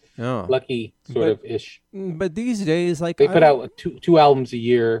sort of ish. But these days, like They put out two albums a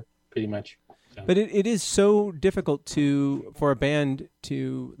year, pretty much. So. But it is so difficult for a band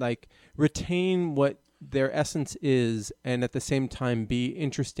to like retain what their essence is, and at the same time be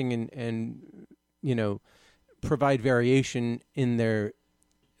interesting and provide variation in their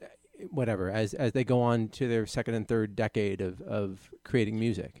whatever as they go on to their second and third decade of creating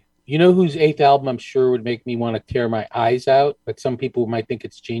music. You know whose 8th album I'm sure would make me want to tear my eyes out, but some people might think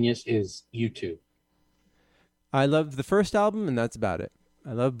it's genius, is U2. I loved the first album, and that's about it.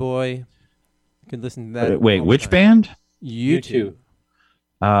 I love Boy. You can listen to that. Wait, which band? U2.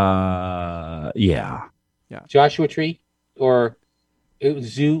 Yeah. Joshua Tree, or it was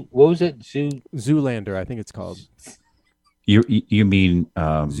Zoo. What was it? Zoolander, I think it's called. You mean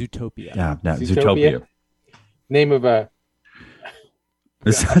Zootopia? Yeah, no, Zootopia. Name of a.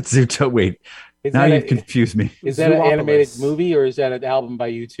 Is that Zootopia? Wait, now you've confused me. Is that an animated movie, or is that an album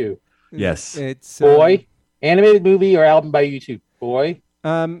by U2? Yes, it's Boy. Animated movie or album by U2? Boy.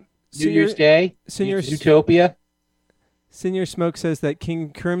 New Year's Day. Zootopia. Senior Smoke says that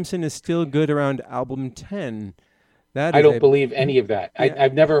King Crimson is still good around album 10. I don't believe any of that. Yeah.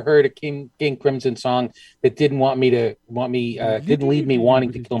 I've never heard a King Crimson song that didn't leave me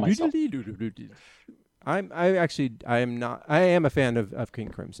wanting to kill myself. I am a fan of King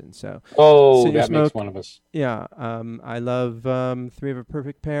Crimson. So that makes one of us. Yeah, I love Three of a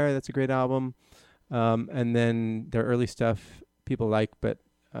Perfect Pair. That's a great album. And then their early stuff people like, but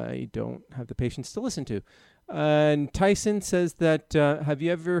I don't have the patience to listen to. And Tyson says that, have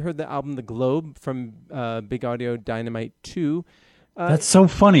you ever heard the album The Globe from Big Audio Dynamite 2? That's so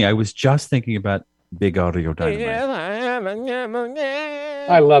funny. I was just thinking about Big Audio Dynamite.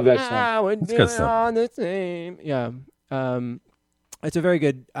 I love that song. It's good stuff. Yeah. It's a very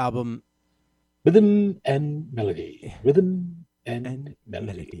good album. Rhythm and melody. Rhythm and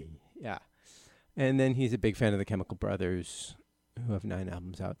melody. Yeah. And then he's a big fan of the Chemical Brothers, who have 9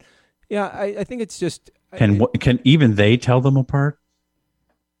 albums out. Yeah, I think it's just... Can even they tell them apart?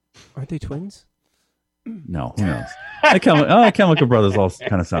 Aren't they twins? No, who knows? Chemical Brothers all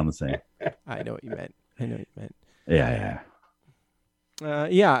kind of sound the same. I know what you meant. Yeah.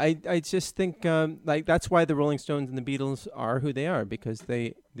 I just think that's why the Rolling Stones and the Beatles are who they are, because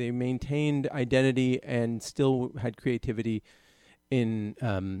they maintained identity and still had creativity in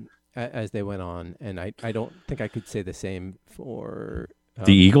as they went on. And I don't think I could say the same for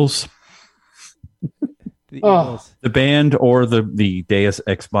the Eagles. The Eagles. The band, or the Deus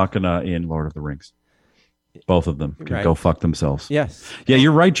Ex Machina in Lord of the Rings. Both of them can go fuck themselves. Yes. Yeah,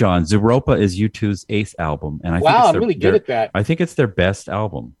 you're right, John. Zooropa is U2's 8th album, and I'm really good at that. I think it's their best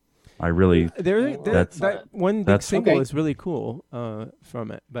album. I really. That one big single is really cool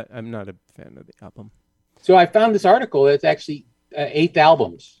from it, but I'm not a fan of the album. So I found this article that's actually 8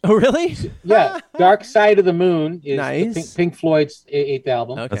 albums. Oh, really? Yeah. Dark Side of the Moon is nice. Pink Floyd's 8th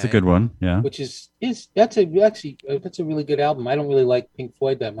album. Okay. That's a good one. Yeah. Which that's a really good album. I don't really like Pink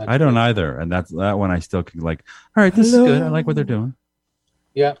Floyd that much. I don't either, and that one I still could like. All right, this is good. I like what they're doing.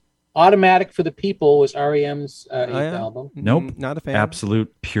 Yeah. Automatic for the People was REM's 8th album. Nope. Not a fan.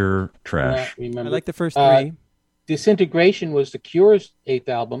 Absolute pure trash. I like the first 3. Disintegration was the Cure's 8th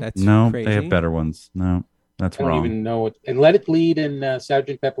album. That's crazy. They have better ones. No. That's wrong. I don't even know what. And Let It Bleed and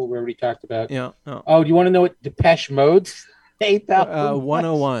Sgt. Pepper we already talked about. Yeah. Oh, do you want to know what Depeche Mode's 8th album?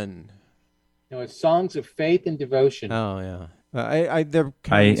 101. No, it's Songs of Faith and Devotion. Oh yeah. They're I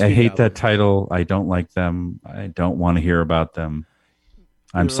kind of studio hate that albums. title. I don't like them. I don't want to hear about them.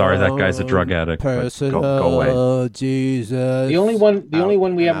 I'm sorry that guy's a drug addict, but go away. Personal Jesus. The only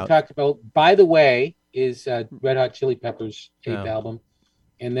one we I'm haven't out. talked about, by the way, is Red Hot Chili Peppers' eighth Oh. album,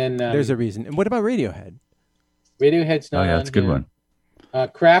 and then There's a reason. And what about Radiohead? Radiohead's Oh not. yeah, on it's a good here. one.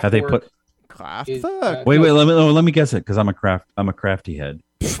 Kraftwerk. Have they put? Is, Kraftwerk. Wait, let me guess it because I'm a crafty head.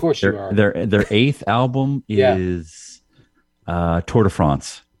 Of course you are. Their eighth album Yeah. is Tour de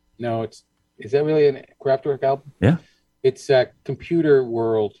France. No, is that really a Kraftwerk album? Yeah. It's Computer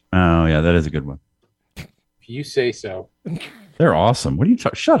World. Oh yeah, that is a good one. If you say so. They're awesome. What are you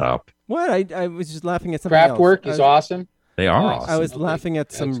talking? Shut up. What? I was just laughing at something Kraftwerk else. is awesome. They are Awesome. awesome. I was Okay, laughing at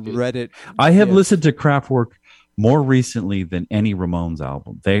that's some good. Reddit. I have Yeah. listened to Kraftwerk more recently than any Ramones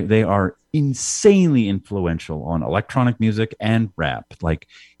album. They are insanely influential on electronic music and rap. Like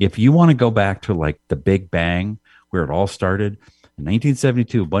if you want to go back to like the Big Bang where it all started in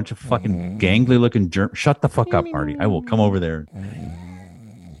 1972, a bunch of fucking gangly looking shut the fuck up, Marty. I will come over there.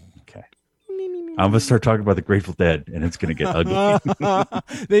 Okay. I'm gonna start talking about the Grateful Dead, and it's gonna get ugly.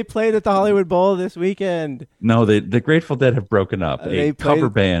 They played at the Hollywood Bowl this weekend. No, the Grateful Dead have broken up. They A cover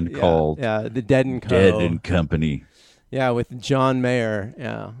played- band called the Dead and Co. Dead and Company. Yeah, with John Mayer.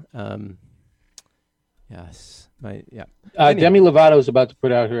 Yeah. Yes. Anyway. Demi Lovato is about to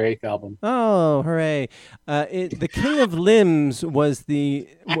put out her eighth album. Oh, hooray! The King of Limbs was the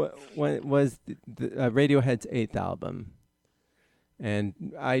Radiohead's eighth album, and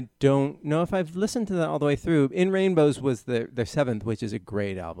I don't know if I've listened to that all the way through. In Rainbows was their seventh, which is a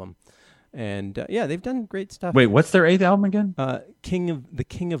great album, and yeah, they've done great stuff. Wait, what's their eighth album again? The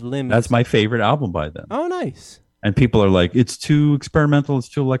King of Limbs. That's my favorite album by them. Oh, nice. And people are like, it's too experimental, it's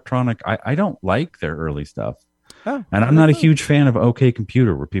too electronic. I don't like their early stuff. Oh, And I'm not a huge fan of OK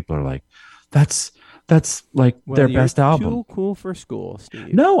Computer, where people are like, that's like their you're best album. Too cool for school,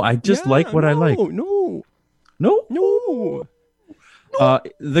 Steve. No, I just like what I like. No. No.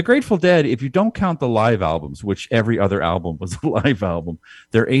 The Grateful Dead, if you don't count the live albums, which every other album was a live album,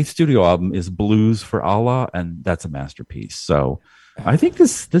 their eighth studio album is Blues for Allah, and that's a masterpiece. So I think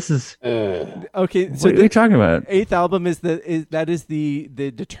this is Okay, so what are you talking about? eighth album is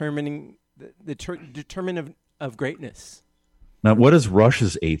the determining the determinant of greatness. Now, what is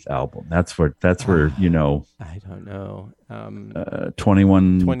Rush's eighth album? That's where you know I don't know.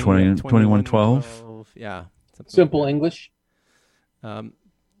 2112. Yeah. something Simple like English. that.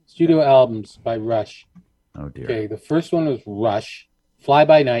 Studio albums by Rush. Oh dear. Okay, the first one was Rush, Fly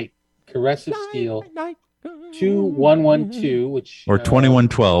By Night, Caress of Steel, 2112, which Or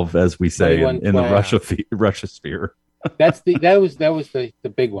 2112, as we say in the 2112. Russia sphere. that was the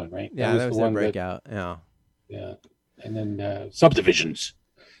big one, right? Yeah, that was their one breakout. Yeah. yeah, and then Subdivisions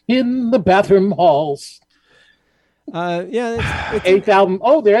in the bathroom halls. Yeah. It's Eighth album.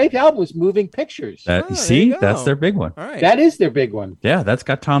 Oh, their eighth album was Moving Pictures. there You see, you go. that's their big one. all right. That is their big one. Yeah, that's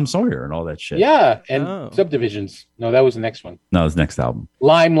got Tom Sawyer and all that shit. Yeah, and Oh. Subdivisions. No, that was the next one. No, his next album.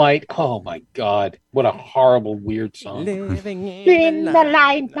 Limelight. Oh my God, what a horrible, weird song. Living In the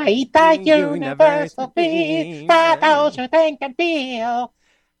limelight, the universal peace, for those who think and feel.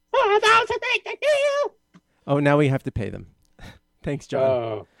 For those who think and feel. Oh, now we have to pay them. Thanks,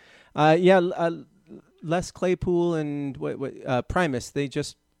 John. Oh, Les Claypool and Primus. They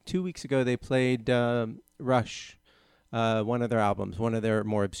just 2 weeks ago they played Rush, one of their albums, one of their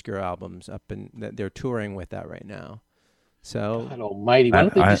more obscure albums. They're touring with that right now. So God Almighty! Why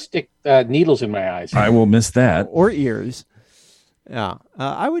don't they I- just stick needles in my eyes? I will miss that. or ears. Yeah,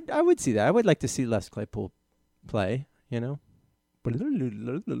 I would see that. I would like to see Les Claypool play. You know.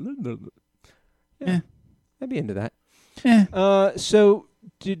 Yeah, I'd be into that. Eh. So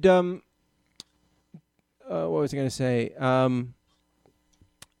did what was I going to say?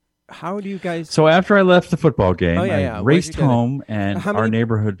 How do you guys? So after I left the football game, Oh, yeah, yeah. I Where'd you raced get it? home, and How our many-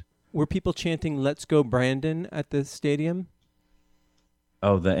 neighborhood. Were people chanting "Let's go, Brandon" at the stadium?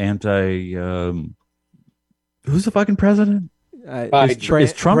 Oh, the anti. Who's the fucking president? Biden.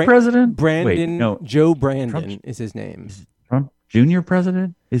 Is Trump president? Brandon, Wait, no. Joe Brandon Trump's- is his name. Trump Junior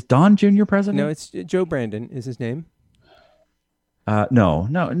president? Is Don Junior president? No, it's Joe Brandon is his name. No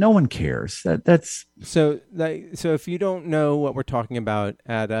one cares. That's So if you don't know what we're talking about,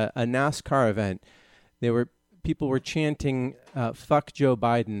 at a NASCAR event, people were chanting "Fuck Joe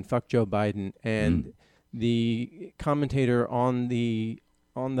Biden, fuck Joe Biden," and the commentator on the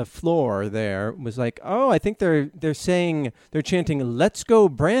floor there was like, "Oh, I think they're chanting "Let's go,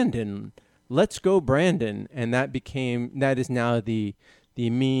 Brandon, let's go, Brandon," and that is now the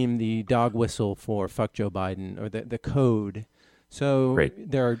meme, the dog whistle for "Fuck Joe Biden," or the code. So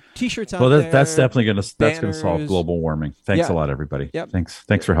Great. there are T-shirts out Well, there. that's definitely gonna solve banners. global warming. Thanks Yeah. a lot, everybody. Yep.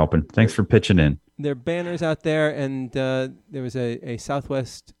 Thanks for helping. Thanks for pitching in. There are banners out there, and there was a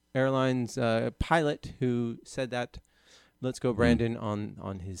Southwest Airlines pilot who said that. Let's go, Brandon,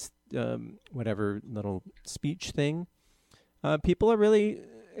 on his whatever little speech thing. People are really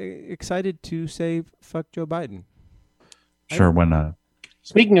excited to say fuck Joe Biden. Sure. When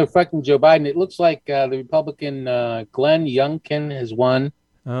Speaking of fucking Joe Biden, it looks like the Republican Glenn Youngkin has won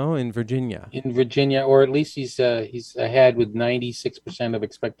Oh, in Virginia. in Virginia, or at least he's ahead with 96% of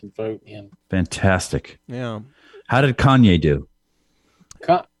expected vote in. fantastic. Yeah. How did Kanye do?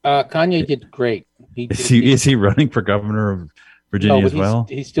 Kanye did great. Is he running for governor of Virginia as well?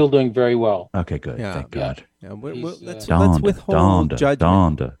 He's still doing very well. Okay, good. Yeah. Thank God. Yeah. Let's Donda, withhold Donda,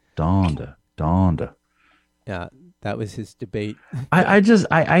 judgment. Donda. Yeah, that was his debate. I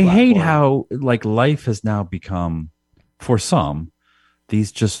hate Platform. how like life has now become, for some,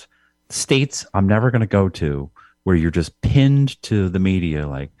 these just states I'm never going to go to where you're just pinned to the media.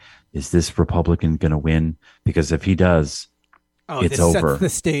 Like, is this Republican going to win? Because if he does, it's this over. Sets the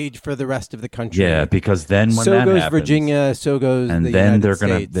stage for the rest of the country. Yeah, because then when so that goes happens, Virginia. So goes and the then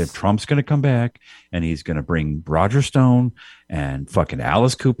United States. Trump's gonna come back and he's gonna bring Roger Stone and fucking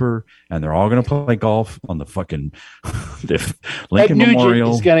Alice Cooper and they're all gonna play golf on the fucking the Lincoln Ted Nugent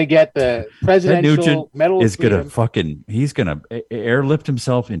Memorial. is going to get the presidential Nugent medal. Of Is gonna Freedom. he's gonna airlift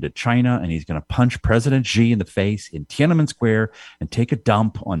himself into China and he's gonna punch President Xi in the face in Tiananmen Square and take a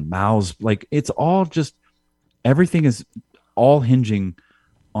dump on Mao's. Like, it's all just, everything is all hinging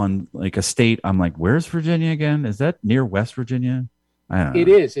on like a state. I'm like, where's Virginia again? Is that near West Virginia? I don't know. It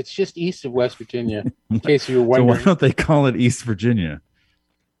is. It's just east of West Virginia. In case you were So wondering. why don't they call it East Virginia?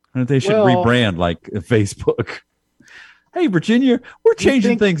 They should Well- rebrand like Facebook. Hey, Virginia, we're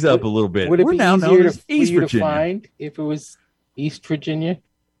changing think- things up a little bit. Would it We're be now known easier as for East you to Virginia. find if it was East Virginia?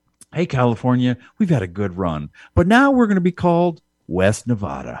 Hey, California, we've had a good run, but now we're going to be called West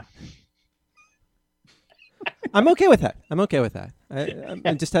Nevada. I'm okay with that.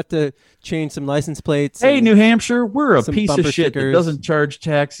 I just have to change some license plates. Hey, and- New Hampshire, we're a some piece of bumper shit that stickers. doesn't charge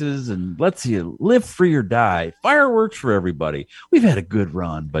taxes and lets you live free or die. Fireworks for everybody. We've had a good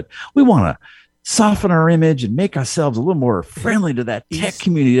run, but we want to soften our image and make ourselves a little more friendly to that tech East-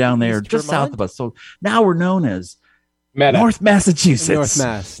 community down there East just Vermont? south of us. So now we're known as Meta. North Massachusetts. North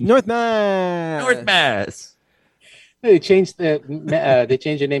Mass. North Mass. North Mass. They changed their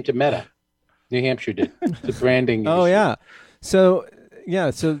name to Meta. New Hampshire did. The branding. Oh issue. yeah.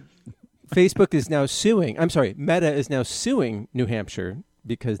 So Facebook is now suing. I'm sorry, Meta is now suing New Hampshire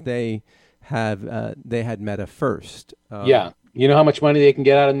because they had Meta first. Yeah. You know how much money they can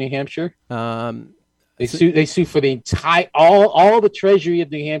get out of New Hampshire? They sue for the entire all the treasury of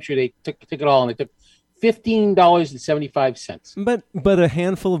New Hampshire. They took it all and they took $15.75. But a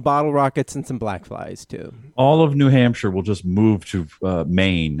handful of bottle rockets and some black flies too. All of New Hampshire will just move to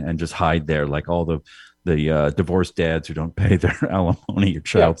Maine and just hide there, like all the divorced dads who don't pay their alimony or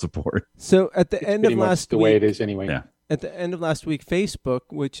child support. So at the end of Pretty much last the week, way it is anyway. Yeah. at the end of last week, Facebook,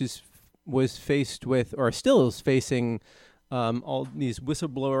 which was faced with, or still is facing, all these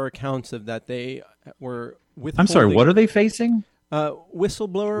whistleblower accounts that they were withholding. I'm sorry, what are they facing?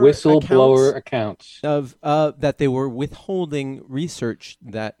 Whistleblower accounts. of that they were withholding research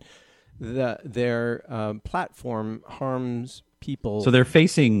that their platform harms people. So they're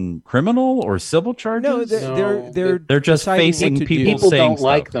facing criminal or civil charges? no, they're just deciding facing what to people do. People saying don't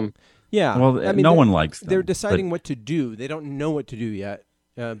like stuff. them. Yeah, Well, I mean, no they're- one likes them. They're deciding but what to do. They don't know what to do yet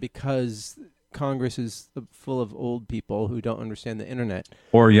because Congress is full of old people who don't understand the internet.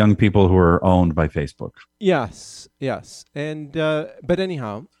 or young people who are owned by Facebook. Yes, and but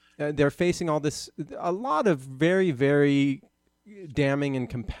anyhow, they're facing a lot of very, very damning and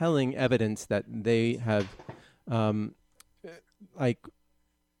compelling evidence that they have,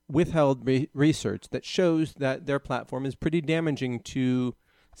 withheld research that shows that their platform is pretty damaging to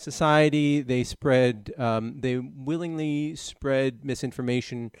society. They willingly spread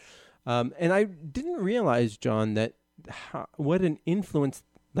misinformation, and I didn't realize, John, that how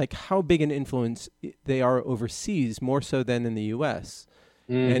big an influence they are overseas, more so than in the U.S.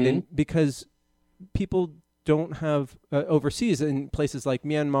 And because people don't have overseas in places like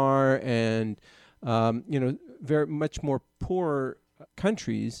Myanmar and very much more poor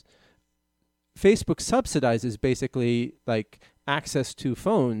countries, Facebook subsidizes basically like access to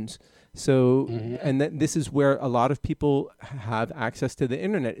phones. So, and this is where a lot of people have access to the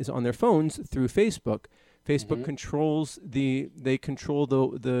internet, is on their phones through Facebook. Facebook controls the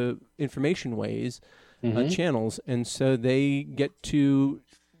information ways, channels, and so they get to,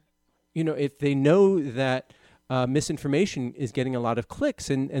 if they know that misinformation is getting a lot of clicks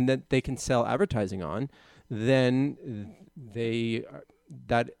and that they can sell advertising on, then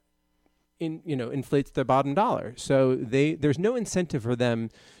that inflates their bottom dollar. So there's no incentive for them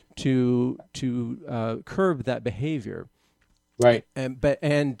to curb that behavior. Right.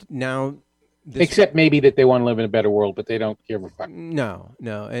 And now, except maybe that they want to live in a better world, but they don't give a fuck. No,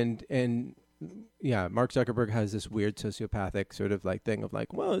 and yeah, Mark Zuckerberg has this weird sociopathic sort of like thing of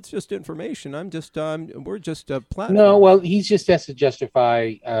like, well, it's just information. We're just a platform. No, well, he just has to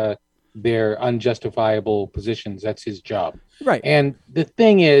justify their unjustifiable positions. That's his job. Right. And the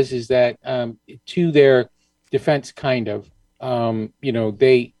thing is that to their defense, kind of,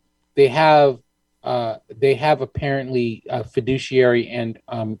 they have apparently a fiduciary and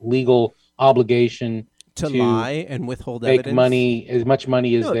legal obligation to lie and withhold make evidence. money, as much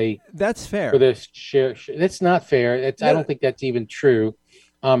money as they. That's fair. For the share. That's not fair. I don't think that's even true.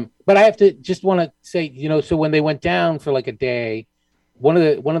 But I have to just want to say, so when they went down for like a day, one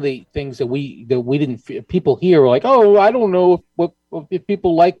of the things that we didn't, people here were like, oh, I don't know if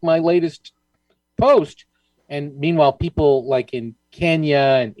people like my latest post, and meanwhile people like in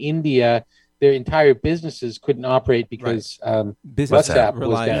Kenya and India, their entire businesses couldn't operate because WhatsApp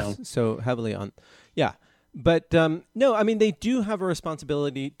was down so heavily on. Yeah. But no, I mean, they do have a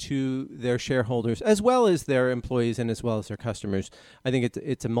responsibility to their shareholders as well as their employees and as well as their customers. I think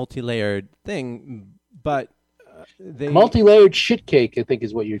it's a multi-layered thing, but multi-layered shit cake, I think,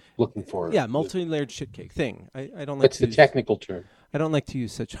 is what you're looking for. Yeah, multi-layered shit cake thing. I don't like. That's the technical term. I don't like to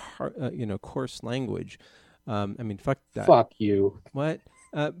use such coarse language. I mean, fuck that. Fuck you. What?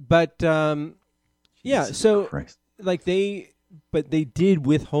 Yeah. So Christ. Like but they did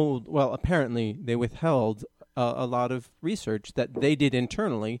withhold. Well, apparently they withheld a lot of research that they did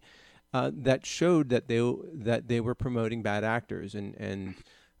internally that showed that they were promoting bad actors and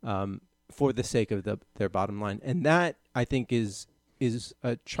for the sake of their bottom line, and that I think is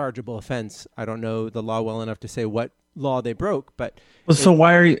a chargeable offense. I don't know the law well enough to say what law they broke, but so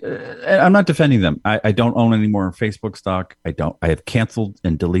why are you? I'm not defending them. I don't own any more Facebook stock. I have canceled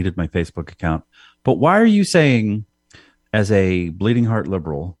and deleted my Facebook account. But why are you saying, as a bleeding heart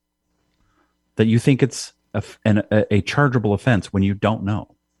liberal, that you think it's a chargeable offense when you don't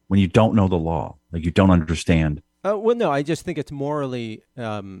know the law, like you don't understand? Well, no, I just think it's morally.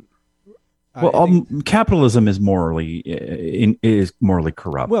 Capitalism is morally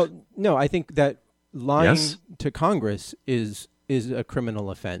corrupt. Well, no, I think that lying to Congress is a criminal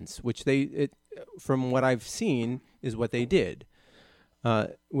offense, which from what I've seen, is what they did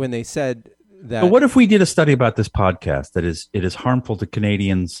when they said that. But what if we did a study about this podcast that it is harmful to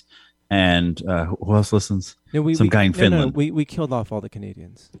Canadians and who else listens? No, some guy in Finland. No, we killed off all the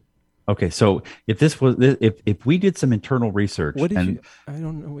Canadians. Okay, so if we did some internal research, I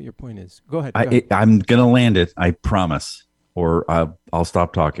don't know what your point is. Go ahead. I'm gonna land it. I promise, or I'll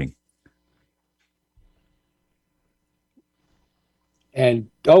stop talking. And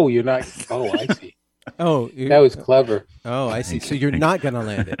you're not. Oh, I see. That was clever. Oh, I see. So you're not gonna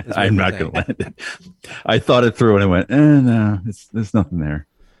land it. I'm not gonna land it. I thought it through and I went, no, there's nothing there.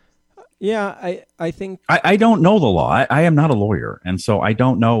 Yeah, I think I don't know the law. I am not a lawyer, and so I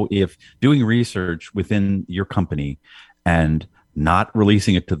don't know if doing research within your company and not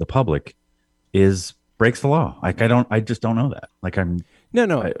releasing it to the public breaks the law. Like I just don't know that. Like and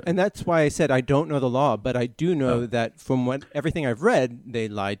that's why I said I don't know the law, but I do know that from everything I've read, they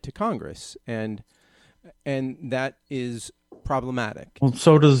lied to Congress, and that is problematic. Well,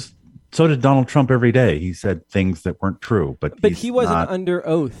 so did Donald Trump every day. He said things that weren't true, but he wasn't under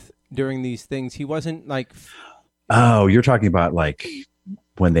oath during these things. He wasn't like. Oh, you're talking about like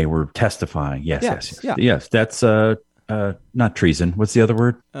when they were testifying. Yes. That's not treason. What's the other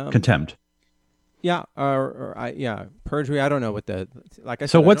word? Contempt. Yeah, perjury. I don't know what like I said.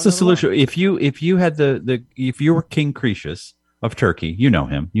 So what's the solution? If you had if you were King Croesus of Turkey, you know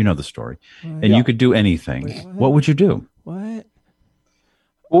him, you know the story, and you could do anything, what would you do? What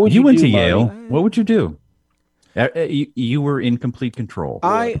would you went to Marty? Yale? What would you do? You were in complete control.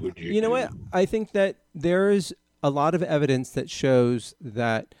 You know what? I think that there's a lot of evidence that shows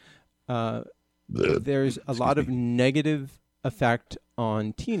that there's a lot of negative effect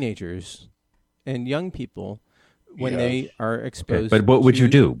on teenagers and young people when they are exposed. But what would you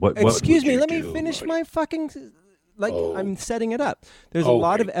do? Excuse me, let me finish my fucking. I'm setting it up. There's a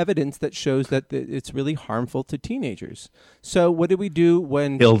lot of evidence that shows that it's really harmful to teenagers. So what did we do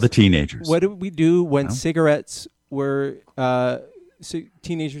when kill the teenagers? What did we do when cigarettes were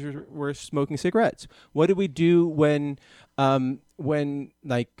teenagers were smoking cigarettes? What did we do when we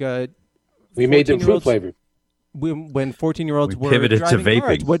made them fruit flavored? when 14-year-olds We were pivoted to driving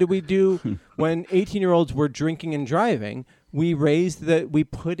cars? vaping. What did we do when 18-year-olds were drinking and driving? We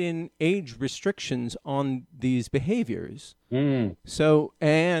put in age restrictions on these behaviors. So,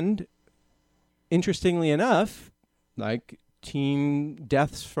 and interestingly enough, like teen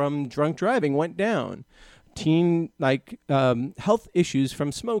deaths from drunk driving went down. Teen health issues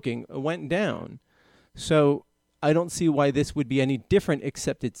from smoking went down. So I don't see why this would be any different,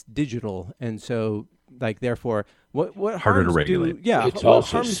 except it's digital, and so therefore, what Harder to harms regulate. It's what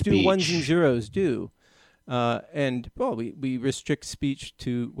also harms do ones and speech. zeros do? And well, we restrict speech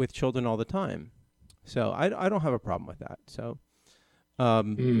with children all the time, so I don't have a problem with that. So,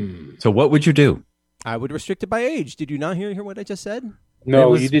 So what would you do? I would restrict it by age. Did you not hear what I just said?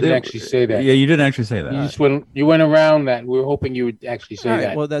 No, It you didn't actually say that. Yeah, you didn't actually say that. You went around that. We were hoping you would actually say All right,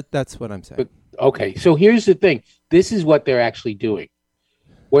 that. well, that's what I'm saying. But okay, so here's the thing. This is what they're actually doing.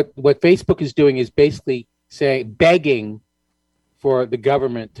 What Facebook is doing is basically begging for the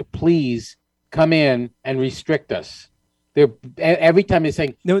government to please come in and restrict us. They're every time they're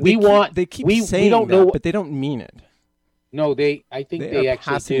saying they keep saying we don't that, know, but they don't mean it. No, I think they are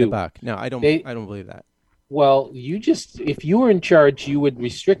actually passing do. the buck. No, I don't believe that. Well, if you were in charge, you would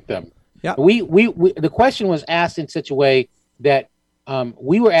restrict them. Yeah. We the question was asked in such a way that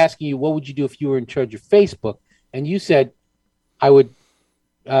we were asking you, what would you do if you were in charge of Facebook? And you said, I would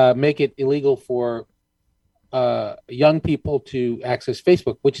make it illegal for young people to access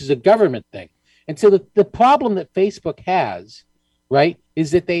Facebook, which is a government thing. And so the problem that Facebook has, right,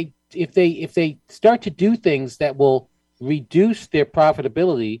 is that if they start to do things that will reduce their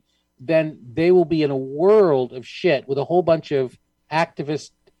profitability, then they will be in a world of shit with a whole bunch of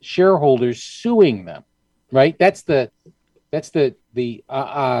activist shareholders suing them, right? That's the thing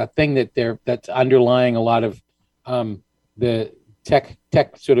that's underlying a lot of the tech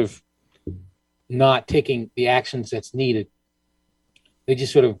sort of not taking the actions that's needed. They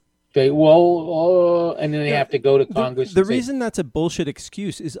just sort of say, and then they have to go to Congress. The reason that's a bullshit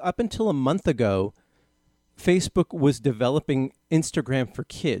excuse is up until a month ago, Facebook was developing Instagram for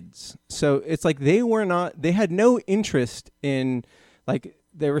kids. So it's like they had no interest in, like,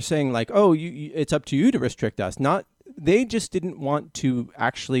 they were saying like, oh, it's up to you to restrict us. They just didn't want to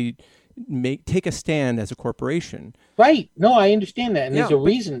actually take a stand as a corporation. Right. No, I understand that. And there's a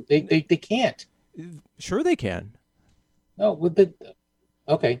reason they can't. Sure they can. No,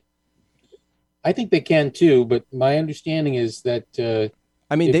 okay. I think they can too, but my understanding is that if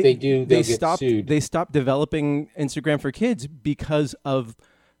they do, they'll get sued. They stopped developing Instagram for kids because of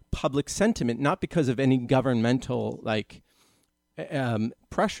public sentiment, not because of any governmental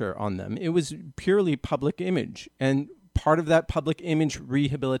pressure on them. It was purely public image, and part of that public image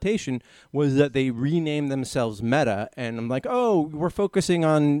rehabilitation was that they renamed themselves Meta. And I'm like, oh, we're focusing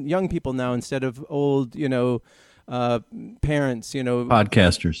on young people now instead of old, parents,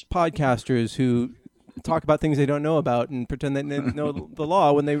 podcasters who talk about things they don't know about and pretend that they know the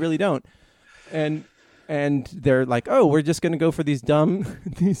law when they really don't. And they're like, oh, we're just going to go for these dumb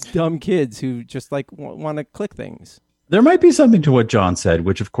kids who just want to click things. There might be something to what John said,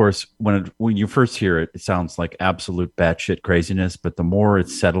 which, of course, when you first hear it, it sounds like absolute batshit craziness. But the more it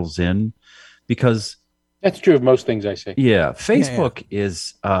settles in, because that's true of most things I say. Yeah, Facebook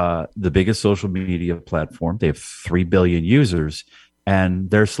is the biggest social media platform. They have 3 billion users, and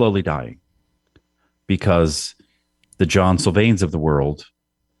they're slowly dying because the John Sylvains of the world,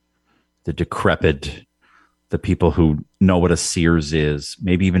 the decrepit, the people who know what a Sears is,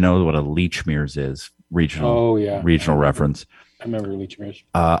 maybe even know what a Lechmere's is. Regional reference. I remember Lechmere's.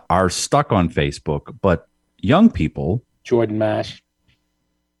 Are stuck on Facebook, but young people, Jordan Mash.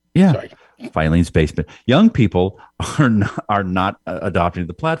 Yeah. Sorry. Filene's Basement. Young people are not adopting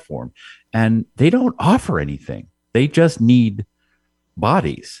the platform, and they don't offer anything. They just need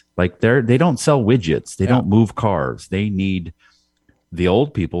bodies. Like they don't sell widgets. They don't move cars. They need the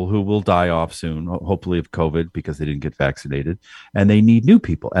old people who will die off soon, hopefully of COVID because they didn't get vaccinated, and they need new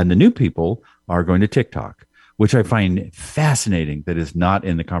people. And the new people are going to TikTok, which I find fascinating. That is not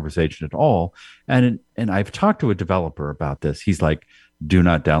in the conversation at all. And I've talked to a developer about this. He's like, do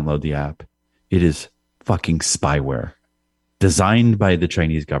not download the app. It is fucking spyware designed by the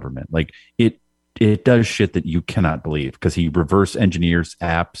Chinese government. Like it does shit that you cannot believe because he reverse engineers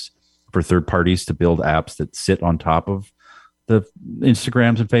apps for third parties to build apps that sit on top of the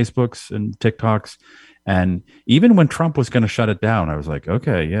Instagrams and Facebooks and TikToks. And even when Trump was going to shut it down, I was like,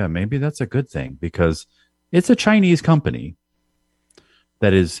 okay, yeah, maybe that's a good thing because it's a Chinese company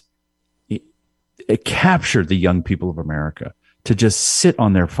that it captured the young people of America. to just sit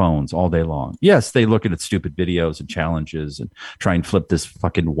on their phones all day long. Yes, they look at stupid videos and challenges and try and flip this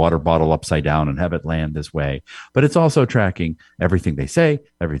fucking water bottle upside down and have it land this way. But it's also tracking everything they say,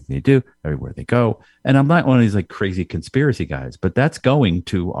 everything they do, everywhere they go. And I'm not one of these like crazy conspiracy guys, but that's going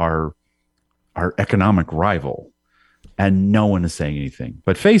to our economic rival. And no one is saying anything.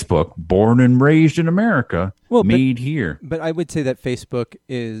 But Facebook, born and raised in America, made here. But I would say that Facebook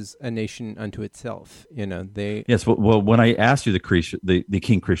is a nation unto itself. You know, they. Yes. Well, when I asked you the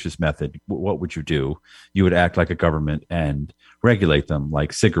King Croesus method, what would you do? You would act like a government and regulate them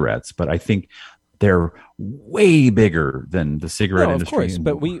like cigarettes. But I think they're way bigger than the cigarette industry. Of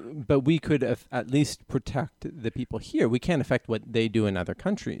course, but we could at least protect the people here. We can't affect what they do in other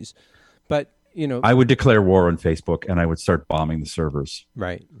countries, but. You know, I would declare war on Facebook and I would start bombing the servers.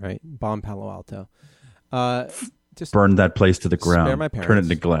 Right. Bomb Palo Alto. Just burn that place to the ground. Spare my parents. Turn it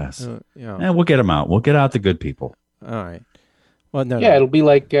into glass. Yeah. And we'll get them out. We'll get out the good people. All right. Well, no. It'll be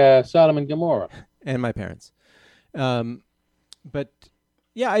like Sodom and Gomorrah. And my parents. But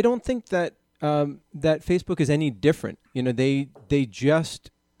yeah, I don't think that that Facebook is any different. You know, they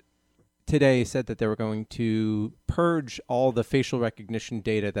just today said that they were going to purge all the facial recognition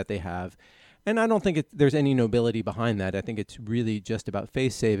data that they have. And I don't think there's any nobility behind that. I think it's really just about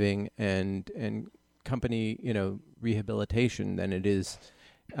face saving and company, rehabilitation than it is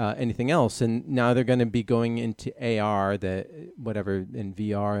anything else. And now they're going to be going into AR, in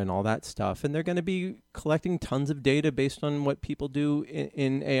VR and all that stuff. And they're going to be collecting tons of data based on what people do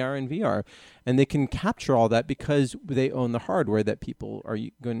in AR and VR. And they can capture all that because they own the hardware that people are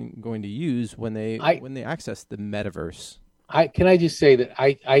going to use when they access the metaverse. Can I just say that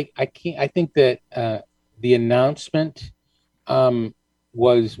I think that the announcement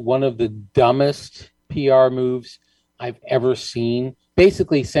was one of the dumbest PR moves I've ever seen.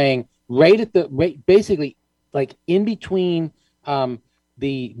 Basically saying basically like in between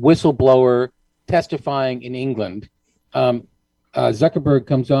the whistleblower testifying in England, Zuckerberg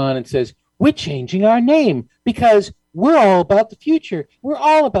comes on and says, "We're changing our name because we're all about the future. We're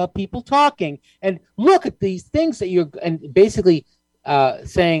all about people talking. And look at these things that and basically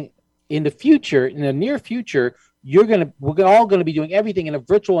saying in the near future, we're all going to be doing everything in a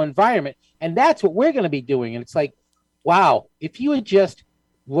virtual environment. And that's what we're going to be doing." And it's like, wow, if you had just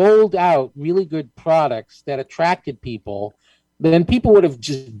rolled out really good products that attracted people, then people would have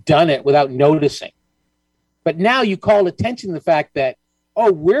just done it without noticing. But now you call attention to the fact that,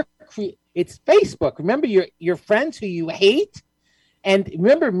 it's Facebook. Remember your friends who you hate? And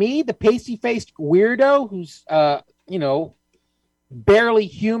remember me, the pasty-faced weirdo who's, barely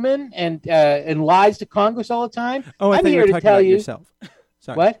human and lies to Congress all the time? Oh, I'm here to tell you. Yourself.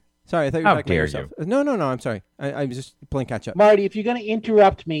 Sorry. What? Sorry, I thought you were talking about yourself. No, I'm sorry. I was just playing catch up. Marty, if you're going to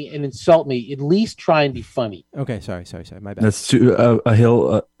interrupt me and insult me, at least try and be funny. Okay, sorry. My bad. That's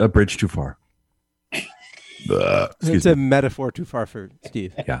a bridge too far. It's a metaphor too far for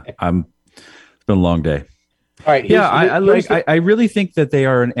Steve. Yeah, it's been a long day. All right. I really think that they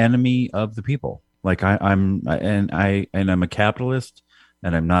are an enemy of the people. Like I'm a capitalist,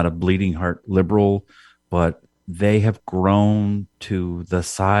 and I'm not a bleeding heart liberal, but they have grown to the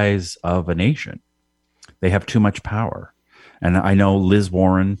size of a nation. They have too much power. And I know Liz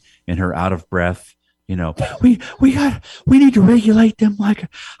Warren in her out of breath, we need to regulate them like,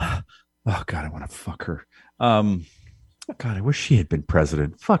 oh God, I want to fuck her. God, I wish she had been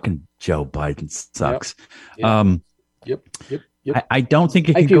president. Fucking Joe Biden sucks. Yep. I don't think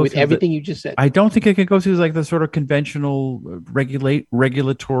it I can agree go with through everything you just said. I don't think it can go through like the sort of conventional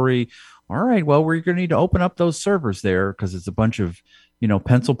regulatory. All right, well, we're going to need to open up those servers there because it's a bunch of,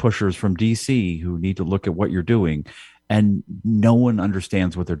 pencil pushers from DC who need to look at what you're doing. And no one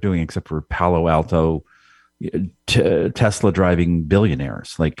understands what they're doing except for Palo Alto, Tesla driving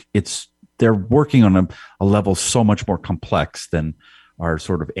billionaires. Like they're working on a level so much more complex than our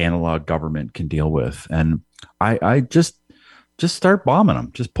sort of analog government can deal with. And I just start bombing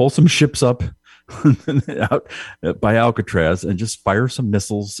them. Just pull some ships up out by Alcatraz and just fire some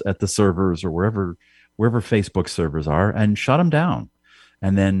missiles at the servers or wherever Facebook servers are and shut them down.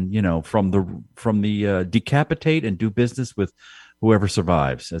 And then, from the decapitate and do business with whoever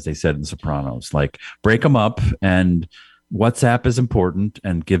survives, as they said in Sopranos, like break them up. And WhatsApp is important,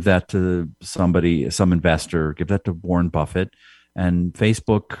 and give that to somebody, some investor, give that to Warren Buffett. And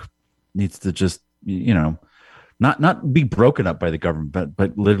Facebook needs to just, not be broken up by the government,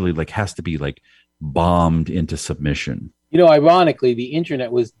 but literally like has to be like bombed into submission. Ironically, the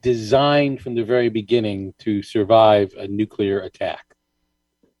internet was designed from the very beginning to survive a nuclear attack.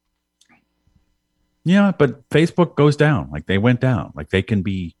 Yeah, but Facebook goes down. Like they went down. Like they can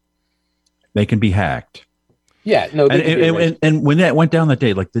be hacked. Yeah, no, they did it right. And when that went down that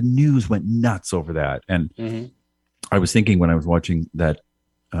day, like the news went nuts over that. And I was thinking when I was watching that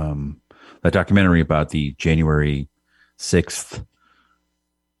that documentary about the January 6th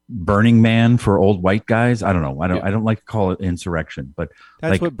Burning Man for old white guys. I don't know. I don't like to call it insurrection, but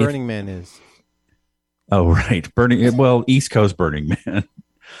that's like what Burning Man is. Oh, right. East Coast Burning Man,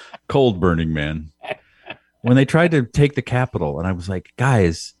 cold Burning Man. When they tried to take the Capitol, and I was like,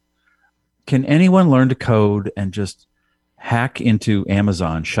 guys, can anyone learn to code and just hack into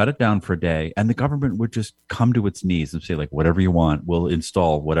Amazon, shut it down for a day, and the government would just come to its knees and say, like, whatever you want, we'll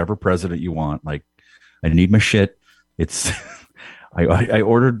install whatever president you want. Like, I need my shit. It's, I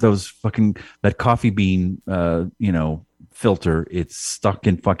ordered that coffee bean, filter. It's stuck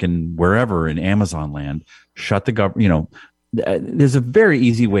in fucking wherever in Amazon land. Shut the government, there's a very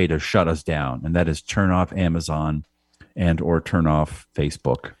easy way to shut us down, and that is turn off Amazon or turn off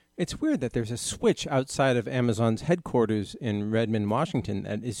Facebook. It's weird that there's a switch outside of Amazon's headquarters in Redmond, Washington,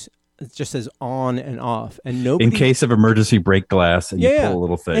 that is it just says on and off, and nobody. In case of emergency, break glass, and you pull a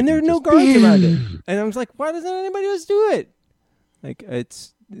little thing, and there are no guards around it. And I was like, why doesn't anybody else do it? Like,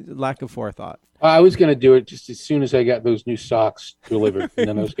 it's lack of forethought. I was going to do it just as soon as I got those new socks delivered, and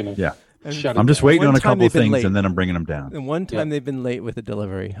then I was going to shut it I'm just down. waiting on a couple of things, and then I'm bringing them down. And one time they've been late with a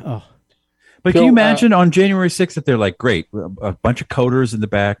delivery. Oh. But can you imagine on January 6th that they're like, great, a bunch of coders in the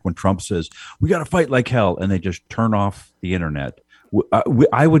back when Trump says, we got to fight like hell, and they just turn off the internet.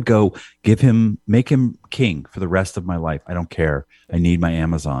 I would go make him king for the rest of my life. I don't care. I need my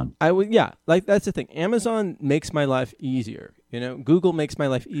Amazon. I would, like that's the thing. Amazon makes my life easier. Google makes my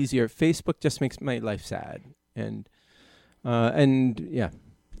life easier. Facebook just makes my life sad. And I'm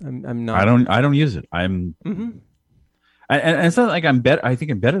not. I don't use it. I'm. Mm-hmm. And it's not like I'm better. I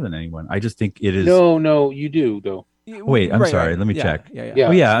think I'm better than anyone. I just think it is. No, you do though. Wait, I'm sorry. Let me check. Yeah.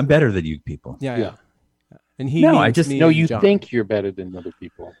 Oh yeah, I'm better than you people. Yeah. And you think you're better than other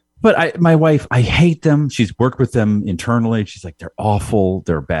people. But my wife, I hate them. She's worked with them internally. She's like, they're awful.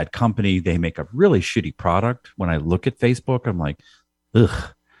 They're a bad company. They make a really shitty product. When I look at Facebook, I'm like,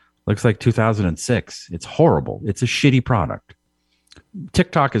 ugh, looks like 2006. It's horrible. It's a shitty product.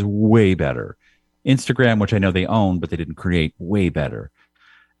 TikTok is way better. Instagram, which I know they own, but they didn't create, way better.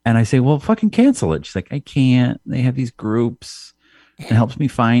 And I say, well, fucking cancel it. She's like, I can't. They have these groups. It helps me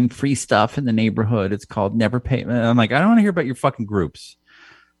find free stuff in the neighborhood. It's called Never Pay. And I'm like, I don't want to hear about your fucking groups,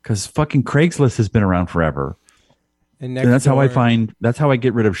 because fucking Craigslist has been around forever. And that's how I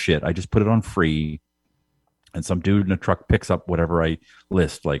get rid of shit. I just put it on free, and some dude in a truck picks up whatever I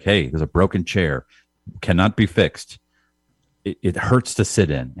list. Like, hey, there's a broken chair, cannot be fixed. It hurts to sit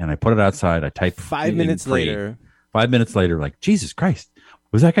in, and I put it outside. I type 5 minutes later. 5 minutes later, like, Jesus Christ,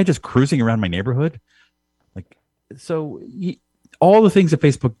 was that guy just cruising around my neighborhood? Like, so all the things that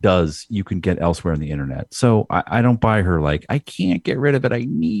Facebook does, you can get elsewhere on the internet. So I don't buy her like, I can't get rid of it. I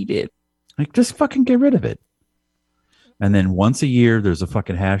need it. Like, just fucking get rid of it. And then once a year, there's a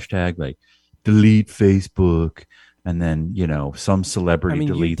fucking hashtag like delete Facebook. And then, some celebrity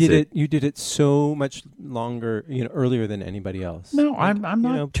deletes it. You did it so much longer, earlier than anybody else. No, I'm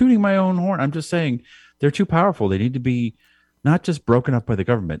not tooting my own horn. I'm just saying they're too powerful. They need to be not just broken up by the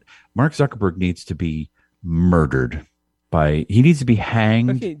government. Mark Zuckerberg needs to be murdered. He needs to be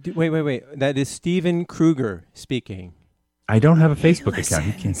hanged. Okay, wait. That is Steven Kruger speaking. I don't have a Facebook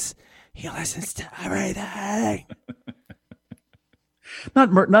account. He listens to everything.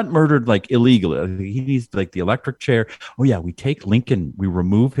 Not murdered like illegally. He needs like the electric chair. Oh yeah, we take Lincoln, we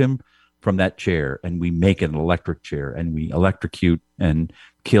remove him from that chair, and we make it an electric chair, and we electrocute and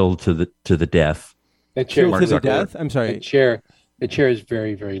kill to the death. That chair to the death. I'm sorry. The chair is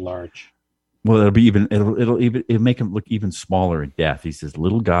very, very large. Well, it'll make him look even smaller in death. He's this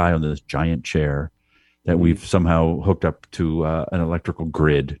little guy on this giant chair that we've somehow hooked up to an electrical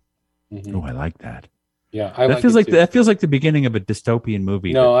grid. Mm-hmm. Oh, I like that. Yeah, that feels like the beginning of a dystopian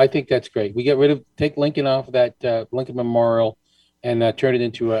movie. No, I think that's great. We take Lincoln off of that Lincoln Memorial and turn it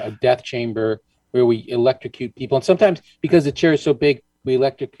into a death chamber where we electrocute people. And sometimes because the chair is so big, we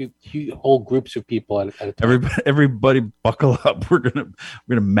electrocute whole groups of people at a time. Everybody buckle up. We're gonna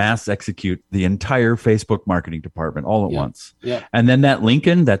mass execute the entire Facebook marketing department all at once. Yeah. And then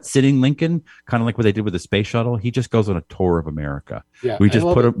that sitting Lincoln, kind of like what they did with the space shuttle, he just goes on a tour of America. Yeah. We just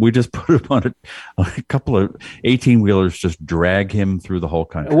put him on a couple of 18-wheelers, just drag him through the whole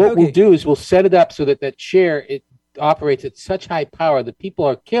country. And what we'll do is we'll set it up so that chair, it operates at such high power that people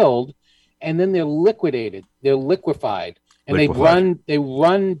are killed, and then they're liquidated. They're liquefied. And they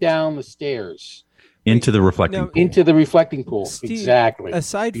run down the stairs into the reflecting pool. Into the reflecting pool. Steve, exactly.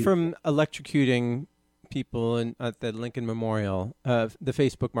 Aside from electrocuting people at the Lincoln Memorial, the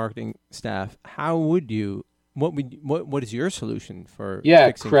Facebook marketing staff, how would you what is your solution for Yeah,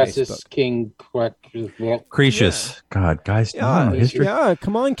 fixing Croesus Facebook? King Cretius. God, guys, I don't know history. Yeah,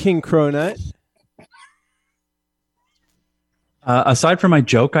 come on, King Cronut. Aside from my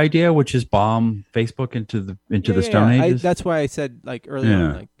joke idea, which is bomb Facebook into the Stone Ages. That's why I said like early on,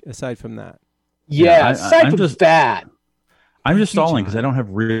 Yeah. like aside from that. Yeah, aside I'm from just- that. I'm just Thank you, stalling because John. I don't have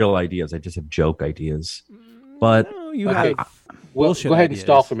real ideas. I just have joke ideas. But No, you Okay. have Well, bullshit go ahead and ideas.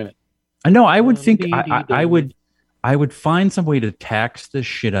 stall for a minute. I know I would think I would find some way to tax the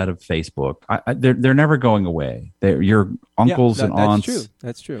shit out of Facebook. They're never going away. They're your uncles and aunts. That's true.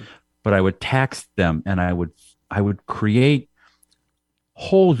 That's true. But I would tax them, and I would create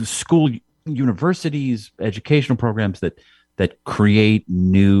whole school, universities, educational programs that create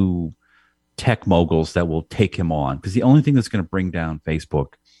new tech moguls that will take him on. Because the only thing that's going to bring down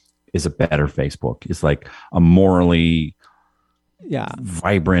Facebook is a better Facebook. It's like a morally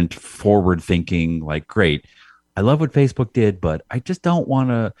vibrant, forward-thinking, like, great. I love what Facebook did, but I just don't want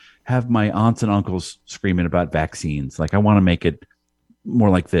to have my aunts and uncles screaming about vaccines. Like, I want to make it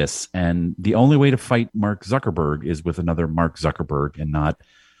more like this. And the only way to fight Mark Zuckerberg is with another Mark Zuckerberg and not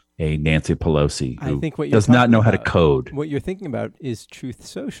a Nancy Pelosi who I think what you're does not talking know how to about- code. What you're thinking about is Truth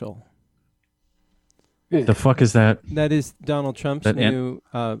Social. The fuck is that? That is Donald Trump's That new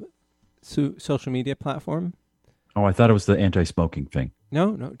social media platform. Oh, I thought it was the anti-smoking thing.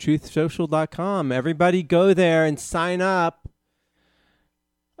 No, truthsocial.com. Everybody go there and sign up.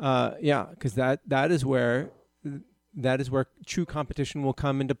 Because that is where true competition will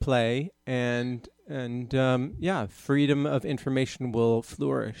come into play, and freedom of information will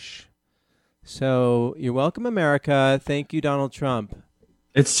flourish. So you're welcome, America. Thank you, Donald Trump.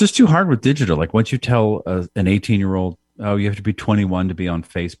 It's just too hard with digital. Like, once you tell an 18-year-old, oh, you have to be 21 to be on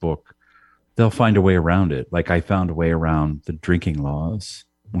Facebook, they'll find a way around it. Like, I found a way around the drinking laws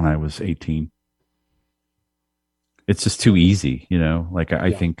when I was 18. It's just too easy, you know? Like,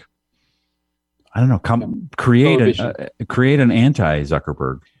 I think, I don't know, create an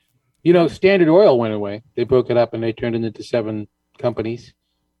anti-Zuckerberg. You know, Standard Oil went away. They broke it up and they turned it into 7 companies.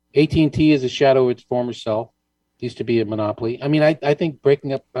 AT&T is a shadow of its former self. Used to be a monopoly. I mean, I think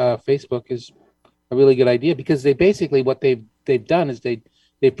breaking up Facebook is a really good idea, because they basically, what they've done is they've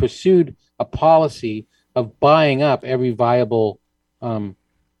pursued a policy of buying up every viable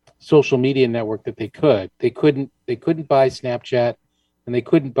social media network that they could. They couldn't buy Snapchat and they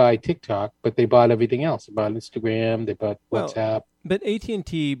couldn't buy TikTok, but they bought everything else. They bought Instagram, they bought WhatsApp. But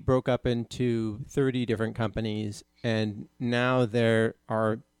AT&T broke up into 30 different companies, and now there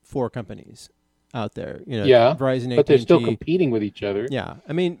are 4 companies out there. You know, Verizon, but they're AT&T. still competing with each other. Yeah,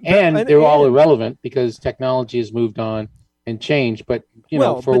 I mean, and they're all irrelevant because technology has moved on and changed. But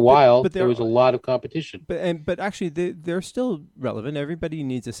for a while, there was a lot of competition. But actually, they're still relevant. Everybody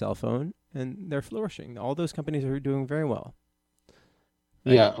needs a cell phone, and they're flourishing. All those companies are doing very well.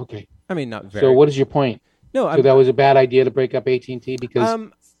 Yeah. Okay. I mean, not very. So, what is your point? No, so that was a bad idea to break up AT&T because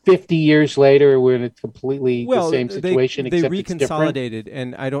 50 years later we're in a completely the same situation. They except reconsolidated,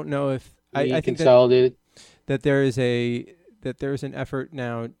 and I don't know if I think that there is an effort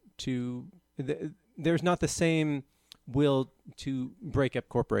now to there's not the same will to break up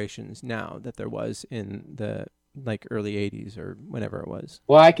corporations now that there was in the early 80s or whenever it was.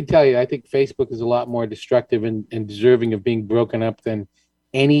 Well, I can tell you, I think Facebook is a lot more destructive and deserving of being broken up than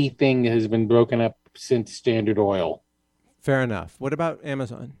anything that has been broken up since Standard Oil. Fair enough. What about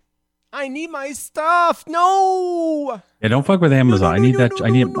Amazon? I need my stuff. No. Yeah, don't fuck with Amazon.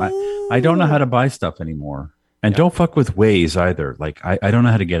 I don't know how to buy stuff anymore. And don't fuck with Waze either. Like, I don't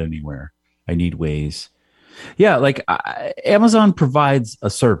know how to get anywhere. I need Waze. Yeah, like Amazon provides a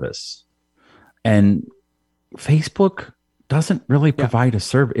service, and Facebook doesn't really provide a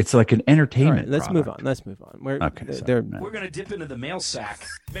service. It's like an entertainment. All right, let's move on. We're going to dip into the mail sack.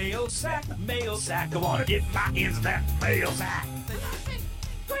 Mail sack, mail sack. I want to get my hands on that mail sack.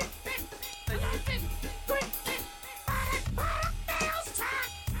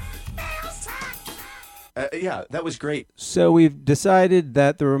 Yeah, that was great. So we've decided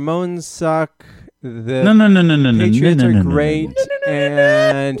that the Ramones suck. The No. Patriots are great,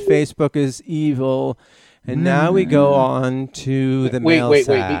 and Facebook is evil. And now we go on to the mail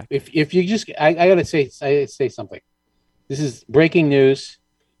sack. Wait. If you just, I gotta say something. This is breaking news.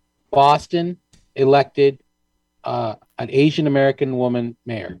 Boston elected an Asian American woman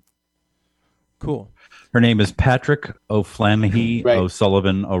mayor. Cool. Her name is Patrick O'Flaherty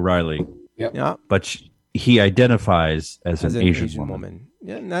O'Sullivan O'Reilly. Yep. Yeah. But he identifies as an Asian woman.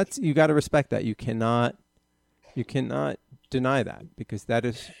 Yeah, and you got to respect that. You cannot deny that, because that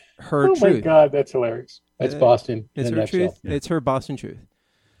is her truth. Oh my God, that's hilarious. That's Boston. It's her truth. It's her Boston truth.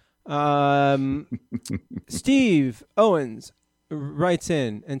 Steve Owens writes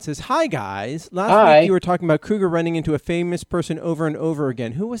in and says, "Hi guys. Last Hi. week you were talking about Kruger running into a famous person over and over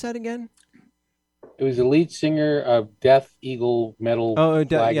again. Who was that again? It was the lead singer of Death Eagle Metal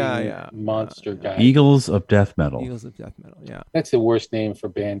flagging monster guy. Eagles of Death Metal. Eagles of Death Metal. Yeah. That's the worst name for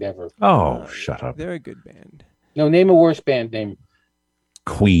band ever. Oh, shut up. They're a good band. No, name a worse band name.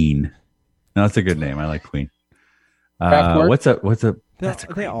 Queen. No, that's a good name. I like Queen. Kraftwerk? What's a that's a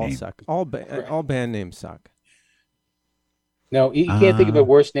They great all name. suck. All band names suck. No, you can't think of a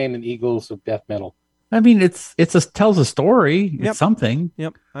worse name than Eagles of Death Metal. I mean, it's tells a story. Yep. It's something.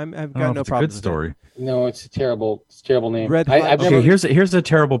 Yep. I've I don't got know if no it's a problem. good story. No, it's a terrible name. Red I, Hot- I've Okay, never. here's a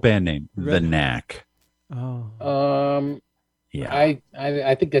terrible band name. Red- The Knack. Oh. Yeah.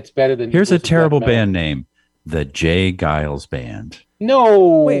 I think that's better than. Here's a Eagles of Death terrible Metal. band name. The Jay Giles Band.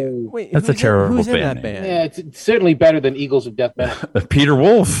 No. Wait. That's a terrible Who's in band that name. band? Yeah, it's certainly better than Eagles of Death Metal. Peter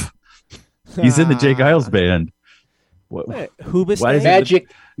Wolf. He's in the Jay Giles Band. What? Wait, Why Hoobastank? is it-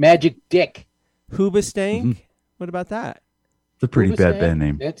 Magic Dick. Hoobastank? Mm-hmm. What about that? It's a pretty bad Hoobastank? band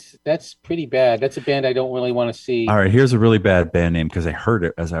name. That's pretty bad. That's a band I don't really want to see. All right, here's a really bad band name because I heard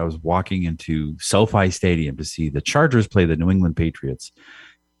it as I was walking into SoFi Stadium to see the Chargers play the New England Patriots.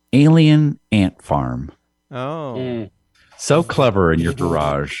 Alien Ant Farm. Oh. Mm. So clever in your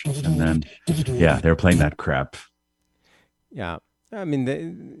garage. And then, yeah, they were playing that crap. Yeah. I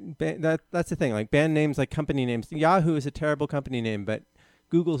mean, that's the thing. Like band names, like company names. Yahoo is a terrible company name, but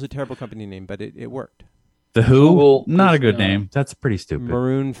Google's a terrible company name, but it worked. The Who? Google Not a is good not. name. That's pretty stupid.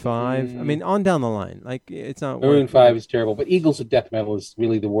 Maroon 5. I mean, on down the line. Like, it's not Maroon worth- 5 is terrible, but Eagles of Death Metal is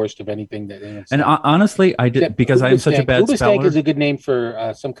really the worst of anything that. And honestly, I did because I'm such a bad Hoobastank speller. is a good name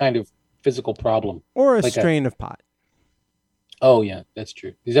for some kind of physical problem. Or a like a- strain of pot. Oh yeah, that's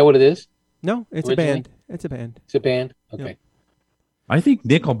true. Is that what it is? No, it's a Originally? band. It's a band. It's a band. Okay. Yep. I think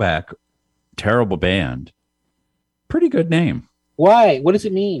Nickelback, terrible band. Pretty good name. Why? What does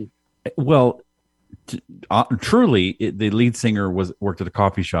it mean? Well, truly, the lead singer worked at a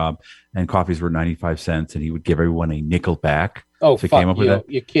coffee shop, and coffees were 95 cents, and he would give everyone a nickel back. Oh, So it fuck came up with you. that?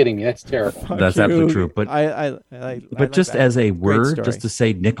 You're kidding me. That's terrible. That's absolutely true. But I like just that. as a Great word, story. just to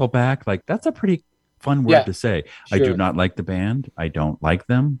say Nickelback, like that's a pretty fun word Yeah, to say. I do sure. not like the band. I don't like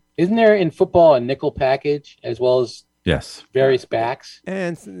them. Isn't there in football a nickel package as well as Yes. various backs,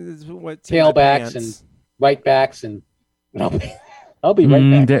 And what's in the tailbacks, pants. and right backs, and I'll be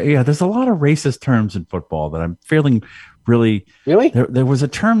right back. Yeah, there's a lot of racist terms in football that I'm feeling really. Really? There was a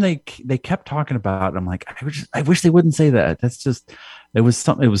term they kept talking about. And I'm like, I wish they wouldn't say that. That's just it was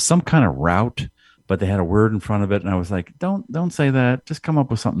some kind of route, but they had a word in front of it, and I was like, don't say that. Just come up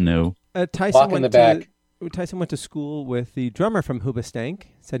with something new. Tyson Walk in the back. Tyson went to school with the drummer from Hoobastank.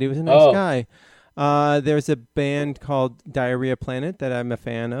 Said he was a nice Oh. guy. There's a band called Diarrhea Planet that I'm a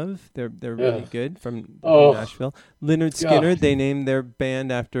fan of. They're really Ugh. good from Oh. Nashville. Leonard Skinner. God. They named their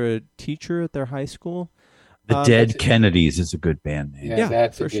band after a teacher at their high school. The Dead that's- Kennedys is a good band name. Yeah,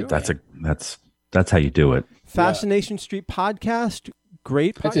 that's for a good. sure. That's how you do it. Fascination Street Podcast.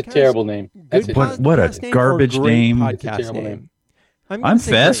 Great podcast. That's a terrible name. That's Good a, What- what a podcast name or garbage great name. Podcast That's a terrible name. name. gonna I'm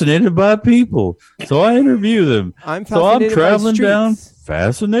say great. fascinated by people, so I interview them. I'm So I'm fascinated by traveling down streets.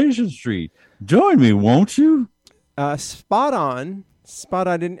 Fascination Street. Join me, won't you? Spot on.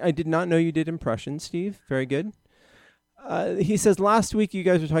 I did not know you did impressions, Steve. Very good. He says, last week you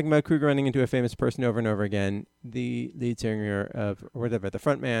guys were talking about Kruger running into a famous person over and over again. The lead singer of, or whatever, the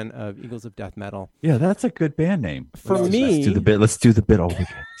front man of Eagles of Death Metal. Yeah, that's a good band name. For Let's me- do the bit. Let's do the bit over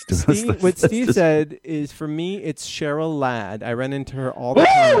again. What Steve said is, for me, it's Cheryl Ladd. I run into her all the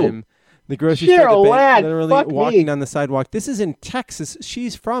time. The grocery store, Cheryl the bank, Ladd, literally fuck walking me. down the sidewalk. This is in Texas.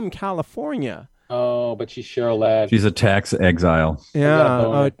 She's from California. oh, but she's Cheryl Ladd. She's a tax exile. Yeah, got a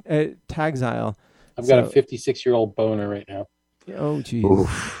boner. Tagzile. I've got a so- 56-year-old boner right now. Oh, jeez.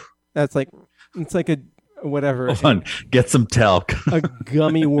 Oof. That's like, it's like a, whatever, Hold on. Get some talc. a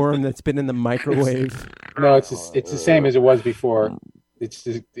gummy worm that's been in the microwave. No, it's the same as it was before.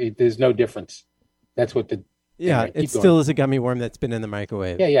 There's no difference. That's what the Yeah, Anyway, keep it still going. is a gummy worm that's been in the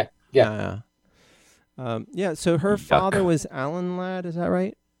microwave. yeah. Yeah, so her Yuck. father was Alan Ladd, is that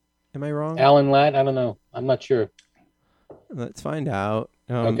right? Am I wrong? Alan Ladd. I don't know. I'm not sure. Let's find out.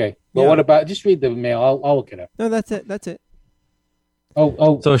 Okay. Well, yeah. what about just read the mail? I'll look it up. No, that's it.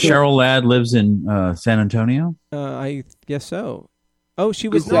 Oh. So Cheryl Ladd lives in San Antonio. I guess so. Oh, she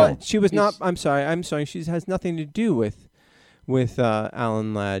was Is not. that- She was not. is- I'm sorry. She has nothing to do with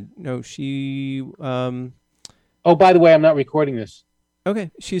Alan Ladd. No, she. Oh, by the way, I'm not recording this.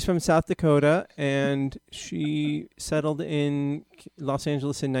 Okay, she's from South Dakota, and she settled in Los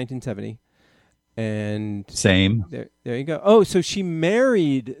Angeles in 1970. And Same. there you go. Oh, so she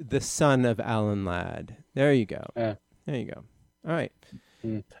married the son of Alan Ladd. There you go. Yeah. There you go. All right.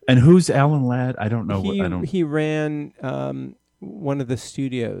 And who's Alan Ladd? I don't know. He ran one of the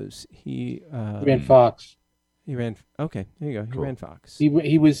studios. He ran Fox. He ran. Okay, there you go. He Cool. ran Fox. He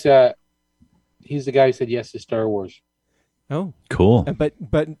was he's the guy who said yes to Star Wars. Oh, Cool. but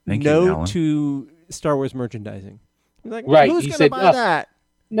Thank you, no Alan. to Star Wars merchandising. He's like, Right, who's he gonna said, buy that?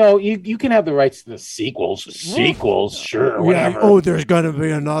 No, you can have the rights to the sequels. Sequels, sure, whatever. Oh, there's gonna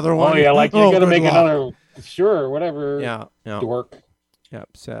be another one. Oh yeah, like you're gonna good make luck. another. Sure, whatever. Yeah. Dork. Yep.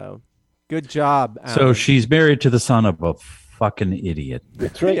 So, good job. So Alan. she's married to the son of a fucking idiot.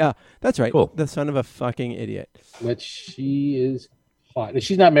 That's right. Yeah, that's right. Cool. The son of a fucking idiot. But she is hot.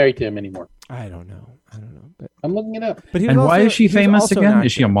 She's not married to him anymore. I don't know. But I'm looking it up. he was And why also- is she he was famous also an again?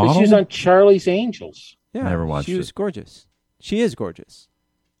 Is she a actor. But model? she's on Charlie's Angels. Yeah, Never watched She was it. gorgeous. She is gorgeous.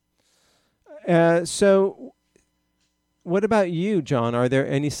 So, what about you, John? Are there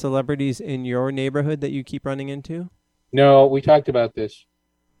any celebrities in your neighborhood that you keep running into? No, we talked about this.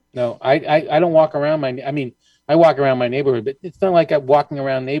 No, I don't walk around I walk around my neighborhood, but it's not like I'm walking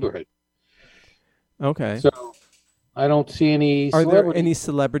around neighborhood. Okay. So I don't see any Are there celebrities. any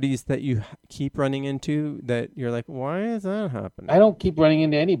celebrities that you keep running into that you're like, why is that happening? I don't keep running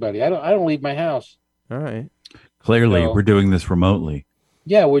into anybody. I don't leave my house. All right. Clearly, No. we're doing this remotely.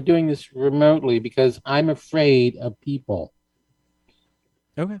 Yeah, we're doing this remotely because I'm afraid of people.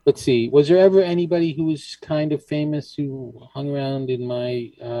 Okay. Let's see. Was there ever anybody who was kind of famous who hung around in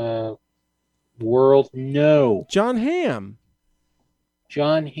my world? No. John Hamm.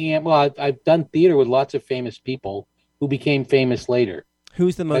 John Hamm. Well, I've done theater with lots of famous people who became famous later.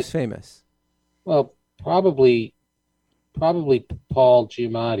 Who's the most famous? Well, probably Paul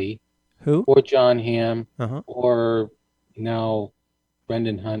Giamatti Who? or John Hamm Uh-huh. or now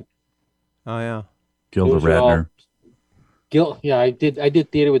Brendan Hunt. Oh, yeah. Gilda Those are all- Radner. Yeah, I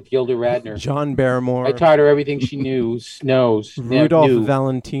did theater with Gilda Radner. John Barrymore. I taught her everything she knows. Rudolph knew.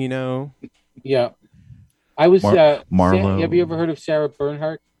 Valentino. Yeah. I was Marlo. have you ever heard of Sarah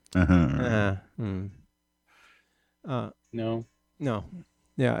Bernhardt? Uh-huh. No. No.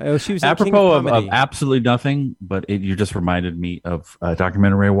 Yeah. Oh, she was in King Apropos of of Comedy. absolutely nothing, but you just reminded me of a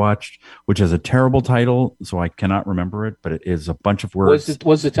documentary I watched, which has a terrible title, so I cannot remember it, but it is a bunch of words.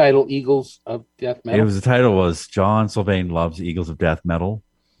 Was the title Eagles of Death Metal? The title was John Sylvain Loves Eagles of Death Metal.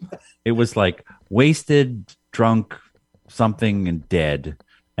 It was like wasted, drunk, something, and dead.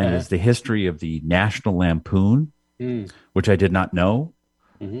 And it's the history of the National Lampoon, which I did not know.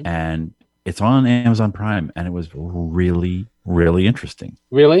 Mhm. And it's on Amazon Prime, and it was really, really interesting.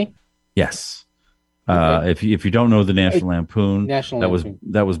 Really? Yes. Okay. If you don't know the National Lampoon, National that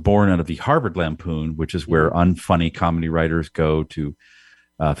Lampoon. was born out of the Harvard Lampoon, which is where unfunny comedy writers go to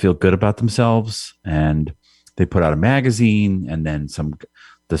feel good about themselves, and they put out a magazine, and then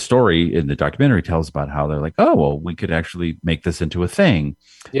the story in the documentary tells about how they're like, oh well, we could actually make this into a thing.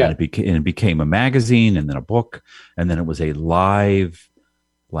 Yeah. And it became a magazine, and then a book, and then it was a live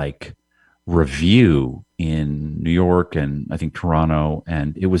like review in New York and I think Toronto,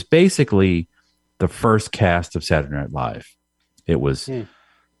 and it was basically the first cast of Saturday Night Live. It was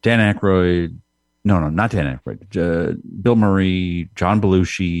Dan Aykroyd, no, not Dan Aykroyd, Bill Murray, John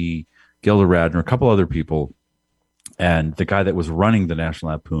Belushi, Gilda Radner, a couple other people. And the guy that was running the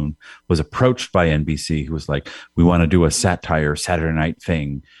National Lampoon was approached by NBC, who was like, we want to do a satire Saturday night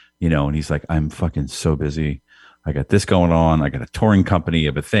thing, and he's like, I'm fucking so busy. I got this going on. I got a touring company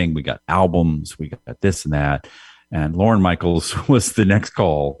of a thing. We got albums. We got this and that. And Lorne Michaels was the next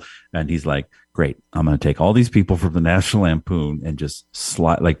call. And he's like, great. I'm going to take all these people from the National Lampoon and just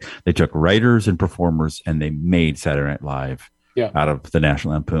they took writers and performers and they made Saturday Night Live out of the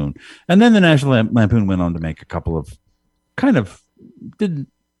National Lampoon. And then the National Lampoon went on to make a couple of didn't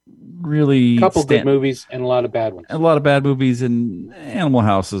really good movies and a lot of bad ones. A lot of bad movies and Animal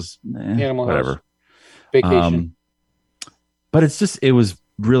Houses. Animal whatever. House. Vacation. But it was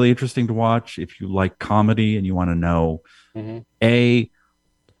really interesting to watch if you like comedy and you want to know the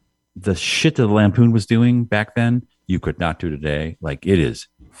shit that the Lampoon was doing back then, you could not do today. Like, it is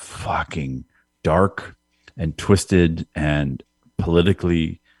fucking dark and twisted and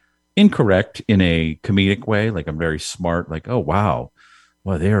politically incorrect in a comedic way. Like, I'm very smart. Like, oh wow,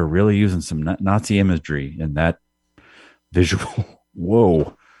 well, they are really using some Nazi imagery in that visual.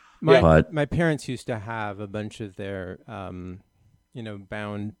 Whoa. My parents used to have a bunch of their,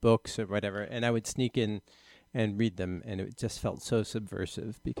 bound books or whatever, and I would sneak in and read them, and it just felt so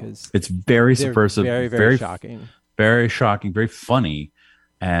subversive because it's very subversive, very, very shocking, very shocking, very funny,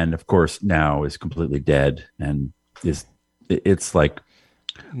 and of course now is completely dead, and it's like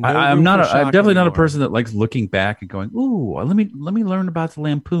No I'm room not. for I'm shock definitely not a anymore. person that likes looking back and going, "Ooh, let me learn about the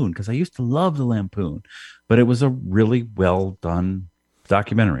Lampoon," because I used to love the Lampoon, but it was a really well done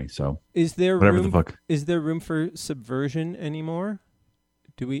documentary. So Is there whatever the room? fuck. Is there room for subversion anymore?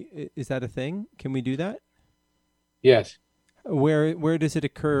 Is that a thing? Can we do that? Yes, Where does it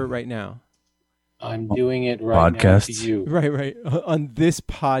occur right now? I'm doing it right now to Podcasts. you. Right. On this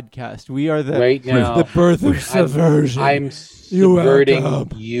podcast, we are the Right now, the birth of subversion. I'm You're subverting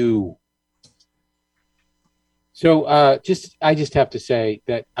welcome. you. So, I just have to say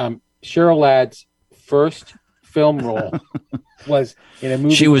that Cheryl Ladd's first film role was in a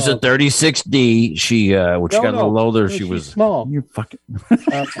movie. She was a called- 36D. She when she No, got a little no. older, No, she she's was small. You fucking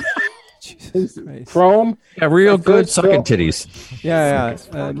Jesus Christ. Chrome. yeah, real Her good first sucking film- titties. Yeah.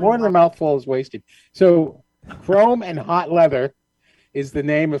 More than a mouthful is wasted. So, Chrome and Hot Leather is the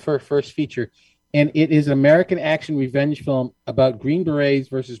name of her first feature, and it is an American action revenge film about Green Berets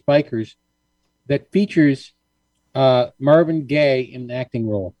versus bikers that features Marvin Gaye in an acting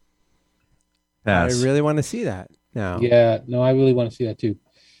role. Pass. I really want to see that now. Yeah, no, I really want to see that too.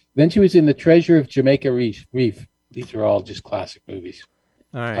 Then she was in The Treasure of Jamaica Reef. These are all just classic movies.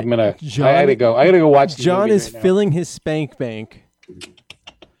 All right. I'm gonna. John- I gotta go. I gotta go watch. These John movies is right now. filling his spank bank.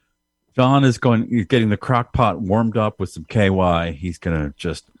 John is getting the crock pot warmed up with some KY. He's gonna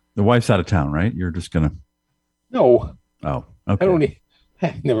the wife's out of town, right? You're just gonna. No, Oh, I okay. don't need.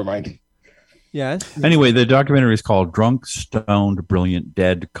 Never mind. Yes. Anyway, the documentary is called "Drunk, Stoned, Brilliant,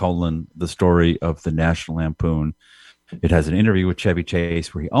 Dead: the story of the National Lampoon." It has an interview with Chevy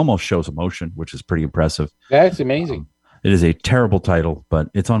Chase where he almost shows emotion, which is pretty impressive. That's amazing. It is a terrible title, but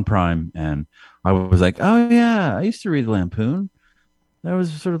it's on Prime, and I was like, "Oh yeah, I used to read Lampoon. That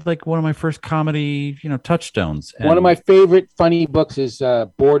was sort of like one of my first comedy, touchstones." One of my favorite funny books is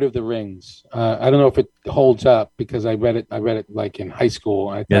Board of the Rings. I don't know if it holds up because I read it like in high school.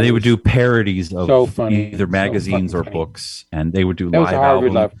 I thought Yeah, they it would was- do parodies of so funny. either So magazines or fucking funny. books, and they would do That was live a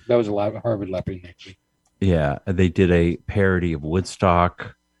Harvard. albums. That was a live Harvard Lepre actually. Yeah, they did a parody of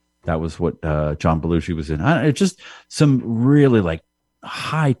Woodstock. That was what John Belushi was in. It's just some really like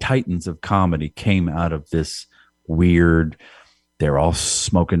high titans of comedy came out of this weird. They're all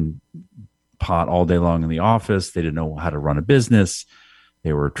smoking pot all day long in the office. They didn't know how to run a business.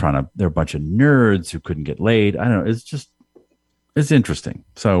 They're a bunch of nerds who couldn't get laid. I don't know. It's interesting.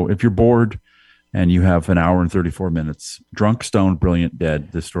 So if you're bored and you have an hour and 34 minutes, Drunk, Stoned, Brilliant,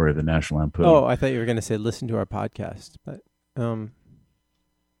 Dead, the story of the National Lampoon. Oh, I thought you were going to say listen to our podcast, but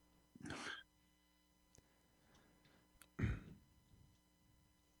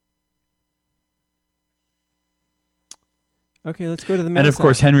okay, let's go to the and of mail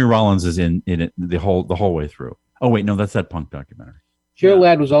course, sack. Henry Rollins is in it the whole way through. Oh wait, no, that's that punk documentary. Cheryl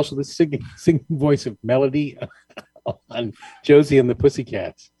Ladd was also the singing voice of Melody on Josie and the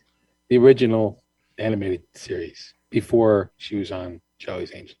Pussycats, the original animated series before she was on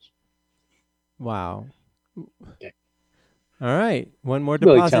Charlie's Angels. Wow. Yeah. All right, one more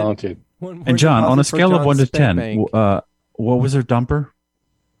Really deposit. talented. One more And John, on a deposit for scale of John's 1 to spank 10, bank. what was her dumper?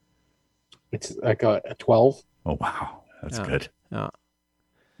 It's like a 12. Oh wow, that's Oh. good.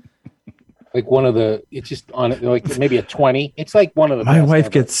 Like one of the, it's just on it, like maybe a 20. It's like one of the My best wife ever.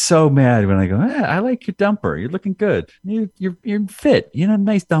 gets so mad when I go, I like your dumper. You're looking good. You're fit. You know,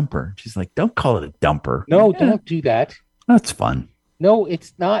 nice dumper. She's like, don't call it a dumper. No, Yeah, don't do that. That's fun. No,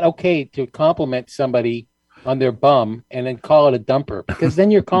 it's not okay to compliment somebody on their bum and then call it a dumper because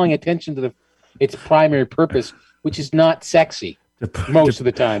then you're calling attention to its primary purpose, which is not sexy most of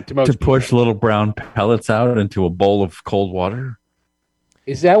the time. To most to people. push little brown pellets out into a bowl of cold water.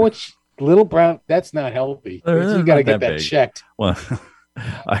 Is that what little brown? That's not healthy. They're You not got to that get that big. checked. Well,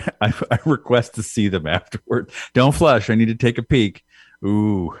 I request to see them afterward. Don't flush. I need to take a peek.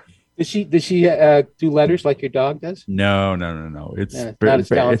 Ooh, Does she do letters like your dog does? no. It's Yeah, it's not as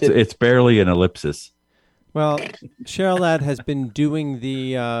talented. it's barely an ellipsis. Well, Cheryl Ladd has been doing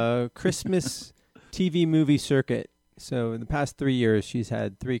the Christmas TV movie circuit. So in the past 3 years, she's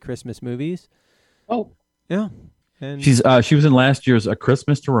had 3 Christmas movies. Oh, Yeah. And She was in last year's A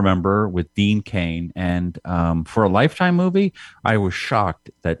Christmas to Remember with Dean Cain, and for a Lifetime movie, I was shocked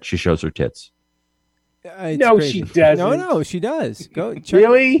that she shows her tits. it's No, crazy. she doesn't. No, she does. Go check.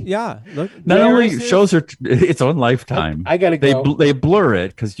 really? Yeah. Look. Not where only is this? shows her, it's on Lifetime. I gotta They go. they blur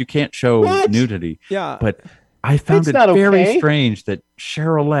it because you can't show What? nudity. Yeah. But I found It's it not very okay. strange that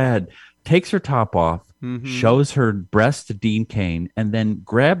Cheryl Ladd takes her top off, shows her breast to Dean Cain, and then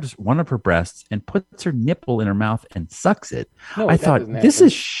grabs one of her breasts and puts her nipple in her mouth and sucks it. No, I that thought doesn't this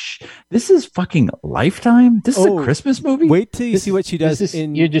happen. is fucking Lifetime. This is Oh, a Christmas movie. Wait till you see what she does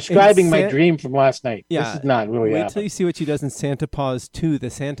You're describing my San- dream from last night. Yeah. This is not really Wait till happening. you see what she does in Santa Paws 2, The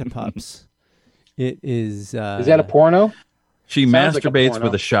Santa Pups. It is. Is that a porno? She Sounds like a masturbates porno.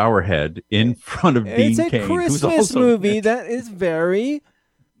 with a shower head in front of Dean It's a Cain, who's Christmas also movie that is very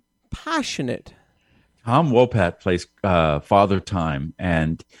passionate. Tom Wopat plays Father Time,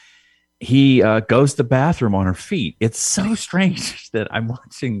 and he goes to the bathroom on her feet. It's so strange that I'm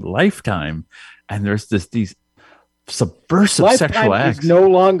watching Lifetime, and there's these subversive sexual Lifetime acts. is no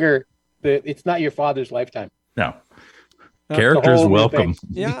longer it's not your father's Lifetime. No. That's the Characters whole new welcome. thing.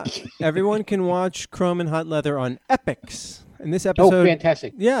 Yeah, everyone can watch Chrome and Hot Leather on Epix. And this Oh, episode,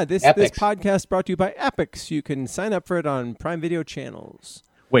 fantastic. yeah, this Epix. podcast brought to you by Epix. You can sign up for it on Prime Video channels.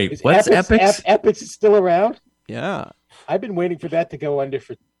 Wait, Is what's Epix? Epix is still around? Yeah. I've been waiting for that to go under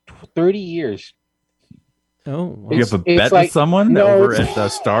for 30 years. Oh, wow. You have a It's bet like- with someone no, over it's- at the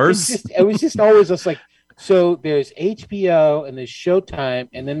Stars? It was just always just like, so there's HBO and there's Showtime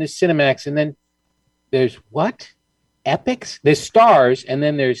and then there's Cinemax and then there's what? Epix? There's Stars and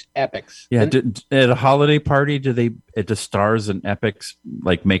then there's Epix. Yeah, And at a holiday party, do the Stars and Epics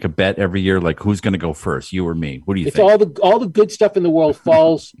like make a bet every year? Like, who's going to go first, you or me? What do you it's think? all the good stuff in the world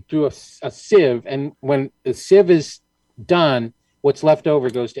falls through a sieve, and when the sieve is done, what's left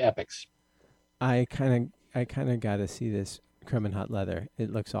over goes to Epix. I kind of got to see this Chrome and Hot Leather.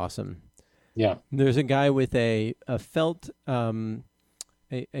 It looks awesome. Yeah. There's a guy with a felt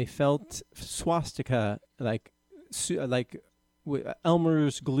a felt swastika like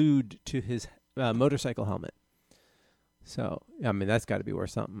Elmer's glued to his motorcycle helmet. So I mean that's got to be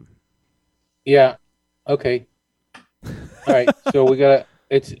worth something. Yeah. Okay. All right. So we got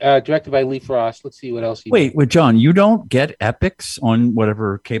it's directed by Lee Frost. Let's see what else. Wait, John, you don't get Epics on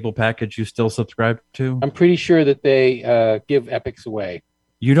whatever cable package you still subscribe to? I'm pretty sure that they give Epics away.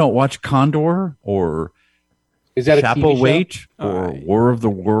 You don't watch Condor or Is that a Chapel TV show? Wait or Alright. War of the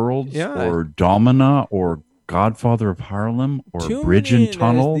Worlds Yeah. or Domina or Godfather of Harlem or Tune Bridge in and as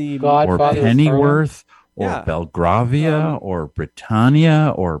Tunnel the- or Godfather of Pennyworth or Yeah. Belgravia or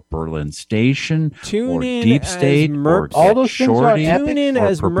Britannia or Berlin Station Tune or in Deep as State or Mercs. All Get those things are on Shorty Epic. Tune in or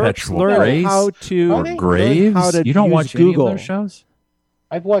as Mercs Perpetual learn Grace how to or Are they? learn Graves. how to You don't use watch Google. any of those shows?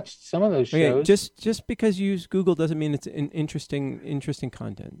 I've watched some of those shows. Okay, just because you use Google doesn't mean it's an interesting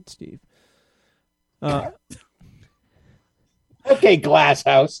content, Steve. Okay, Glass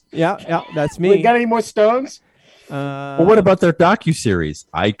House. Yeah, that's me. We got any more stones? Well, what about their docuseries?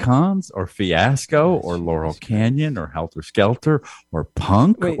 Icons or Fiasco or Laurel Canyon or Helter Skelter or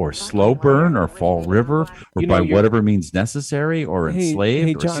Punk Wait. or Slow Burn or Fall River or You know, By you're- Whatever Means Necessary or Hey,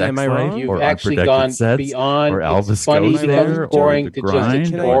 Enslaved or John, Sex am I wrong? Slave You've or actually Unprotected gone Sets beyond or it's Elvis funny Goes Am I wrong? becomes There or boring The to just Grind it's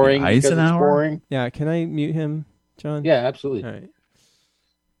Can I- or boring The because it's Eisenhower. boring. Yeah, can I mute him, John? Yeah, absolutely. All right.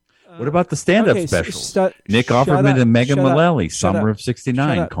 What about the stand-up Okay, specials? shut Nick Offerman up, and Megan shut up, Mullally, shut Summer up, of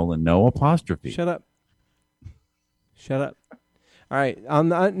 '69, shut up. colon, no apostrophe. Shut up. Shut up. All right. On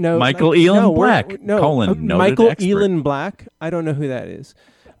that note, Michael Elan no, we're- Black, no, colon, noted Michael expert. Elan Black. I don't know who that is.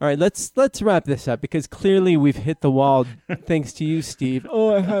 All right, let's wrap this up because clearly we've hit the wall thanks to you, Steve.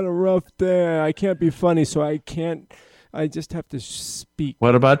 Oh, I had a rough day. I can't be funny, so I can't. I just have to speak.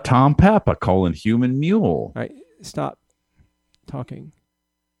 What about Tom Papa, colon, human mule? All right, stop talking.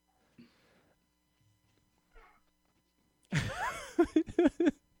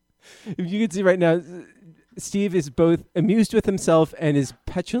 If you can see right now, Steve is both amused with himself and is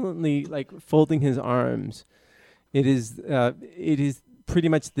petulantly like folding his arms. It is pretty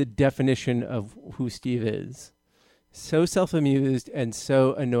much the definition of who Steve is. So self-amused and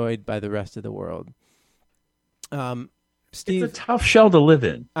so annoyed by the rest of the world. Steve, It's a tough shell to live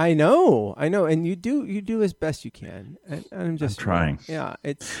in. I know, and you do as best you can. And I'm just trying. Yeah,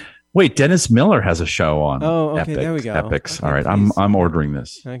 it's Wait, Dennis Miller has a show on. Oh, okay, Epic, there we go. Epics. Okay, All right, please. I'm ordering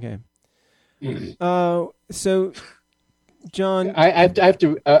this. okay. So, John, I have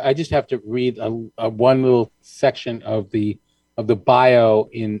to. I just have to read a one little section of the bio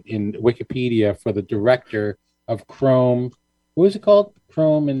in Wikipedia for the director of Chrome. What was it called?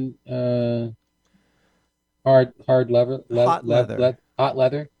 Chrome and hard leather. Hot Leather. Hot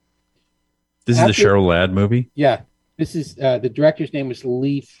leather. This is the After- Cheryl Ladd movie? Yeah. This is the director's name is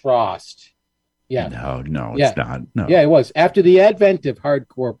Lee Frost. Yeah. No, Yeah. it's not. No. Yeah, it was. After the advent of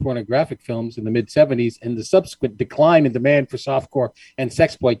hardcore pornographic films in the mid-'70s and the subsequent decline in demand for softcore and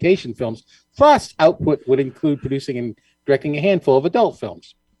sexploitation films, Frost's output would include producing and directing a handful of adult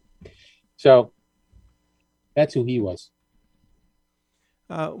films. So that's who he was.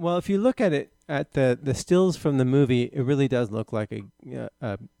 Well, if you look at it at the stills from the movie, it really does look like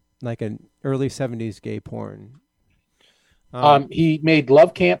like an early '70s gay porn. He made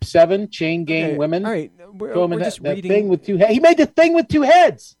Love Camp 7, Chain Gang okay, Women. All right, Throw him we're in just that reading. thing with two heads. He made the thing with two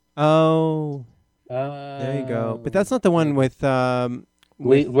heads. Oh, there you go. But that's not the one with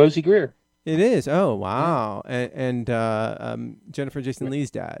Rosie Greer. It is. Oh, wow. And Jennifer Jason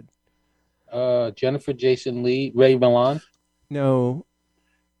Leigh's dad. Jennifer Jason Leigh, Ray Milland, No,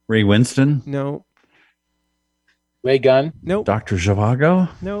 Ray Winston, no, Ray Gunn, nope, Dr. Zhivago,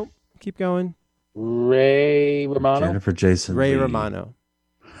 nope. Keep going. Ray Romano, Jennifer Jason Ray Leigh. Romano.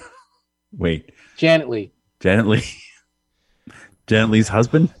 Wait, Janet Leigh. Janet Leigh. Janet Leigh's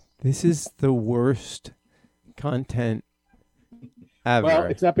husband? This is the worst content ever. Well,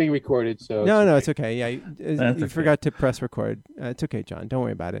 it's not being recorded, so No, it's okay. Yeah, you okay. forgot to press record. It's okay, John. Don't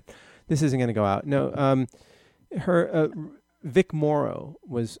worry about it. This isn't going to go out. No, her Vic Morrow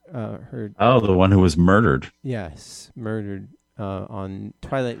was her. Oh, the one who was murdered Murdered on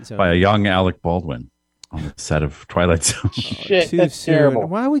Twilight Zone by a young Alec Baldwin on the set of Twilight Zone. Shit, too that's soon. terrible.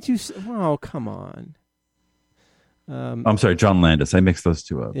 Why would you? Oh, come on. I'm sorry, John Landis. I mixed those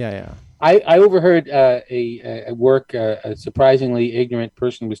two up. Yeah. I overheard a work. A surprisingly ignorant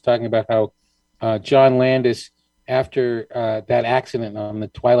person was talking about how John Landis, after that accident on the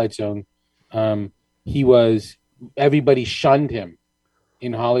Twilight Zone, everybody shunned him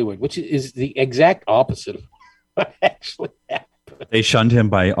in Hollywood, which is the exact opposite of what actually happened. They shunned him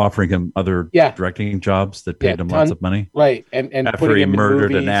by offering him other directing jobs that paid him lots of money. Right, and after putting he him in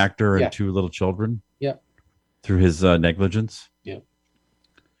murdered movies. an actor and two little children. Yeah. Through his negligence. Yeah.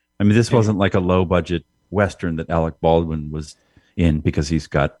 I mean, this wasn't like a low budget Western that Alec Baldwin was in because he's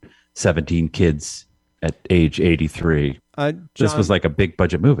got 17 kids at age 83. This was like a big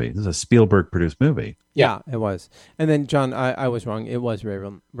budget movie. This is a Spielberg produced movie. Yeah, it was. And then, John, I was wrong. It was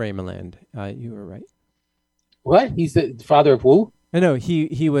Ray Milland. You were right. What? He's the father of who? No,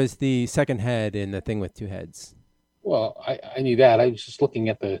 he was the second head in The Thing with Two Heads. Well, I knew that. I was just looking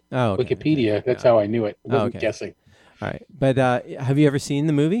at the Wikipedia. Okay. That's how I knew it. I wasn't guessing. All right. But have you ever seen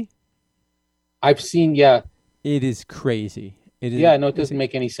the movie? I've seen, It is crazy. It is, no, it doesn't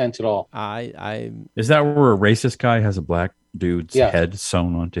make any sense at all. Is that where a racist guy has a black dude's head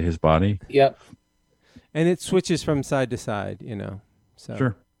sewn onto his body? Yep. And it switches from side to side, So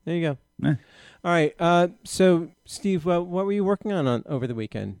sure. There you go. All right. So, Steve, what were you working on over the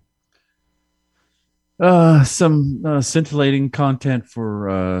weekend? Some scintillating content for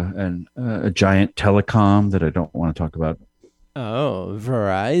a giant telecom that I don't want to talk about. Oh,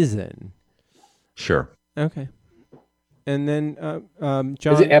 Verizon. Sure. Okay. And then, John.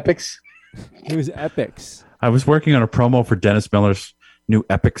 Is it Epix? It was Epix. I was working on a promo for Dennis Miller's new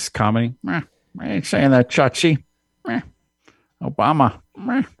Epix comedy. I ain't saying that, Chachi. Obama.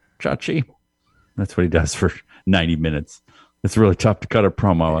 Chachi. That's what he does for 90 minutes. It's really tough to cut a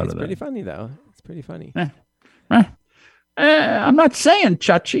promo out of that. It's pretty funny, though. It's pretty funny. I'm not saying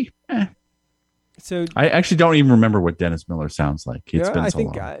Chachi. So I actually don't even remember what Dennis Miller sounds like. It's been so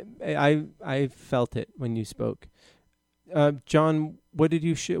long. I think I felt it when you spoke. John, what are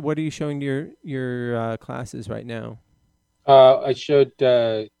you showing to your classes right now? I showed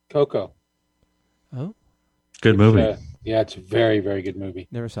Coco. Oh, good movie. It's a very, very good movie.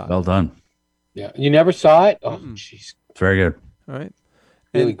 Never saw it. Well done. Yeah, you never saw it? Oh, jeez. It's very good. All right.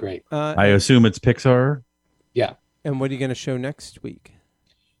 Really great. I assume it's Pixar. Yeah. And what are you going to show next week?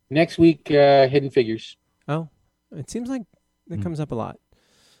 Next week, Hidden Figures. Oh, it seems like that comes up a lot.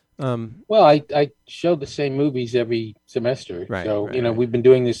 Well, I show the same movies every semester. Right, so, right. we've been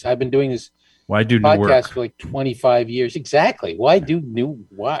doing this. I've been doing this Why do new podcast work? for like 25 years. Exactly. Why? I've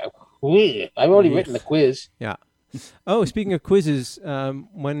already written the quiz. Yeah. Oh, speaking of quizzes,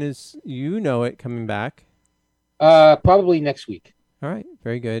 when is it coming back? Probably next week. All right.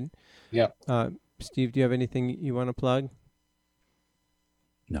 Very good. Yeah. Steve, do you have anything you want to plug?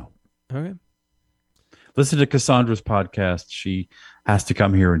 No. All right. Listen to Cassandra's podcast. She has to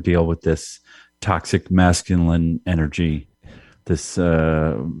come here and deal with this toxic masculine energy. This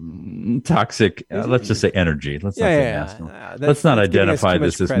toxic, let's just say energy. Let's not say masculine. Let's not identify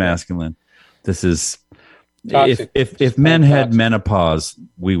this as masculine. This is Toxic. If men had menopause,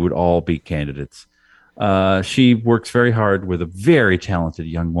 we would all be candidates. She works very hard with a very talented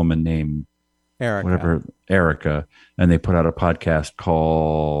young woman named Erica, and they put out a podcast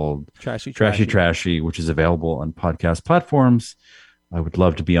called Trashy, which is available on podcast platforms. I would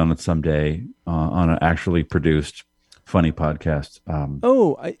love to be on it someday on an actually produced, funny podcast.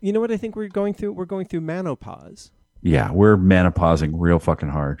 You know what I think we're going through? We're going through menopause. Yeah, we're menopausing real fucking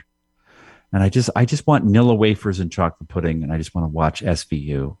hard. And I just want Nilla wafers and chocolate pudding, and I just want to watch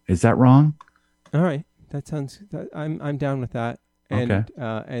SVU. Is that wrong? All right, that sounds. I'm down with that. And Okay.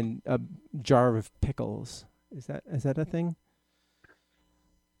 And a jar of pickles. Is that a thing?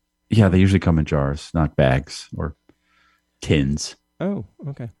 Yeah, they usually come in jars, not bags or tins. Oh,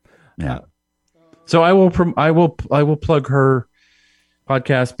 okay. Yeah. So I will plug her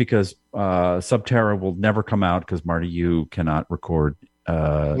podcast because Subterra will never come out because Marty Yu cannot record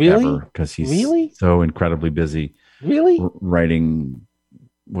Really? because he's Really? so incredibly busy Really? writing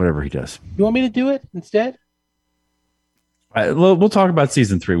whatever he does. You want me to do it instead? We'll talk about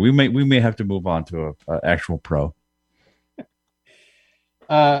season 3. We may have to move on to a actual pro.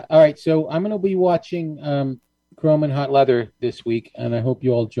 All right, so I'm going to be watching Chrome and Hot Leather this week, and I hope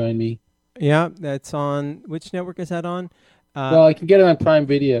you all join me. Yeah, that's on. Which network is that on? Well, I can get it on Prime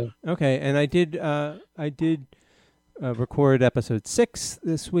Video. Okay, and I did record episode 6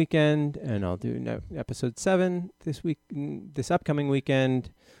 this weekend, and I'll do episode 7 this upcoming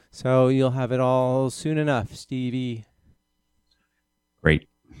weekend. So you'll have it all soon enough, Stevie. Great.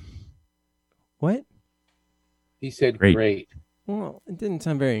 What? He said, Great. great. Well, it didn't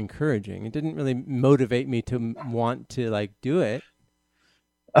sound very encouraging. It didn't really motivate me to want to do it.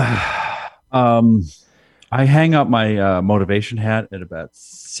 I hang up my motivation hat at about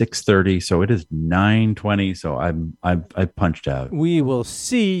 6:30, so it is 9:20. So I punched out. We will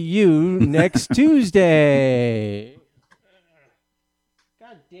see you next Tuesday.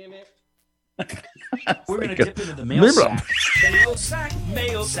 God damn it. We're going to dip into the mail sack. Mail sack,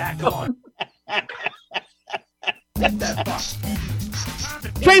 mail sack. Come on. Hit that fuck.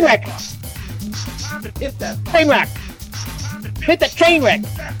 Train wreck! Hit that Train wreck! Hit the train wreck!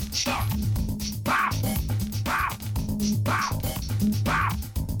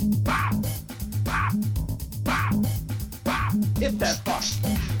 Hit that fuck.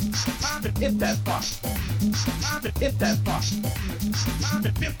 Hit that fuck. Hit that fuck.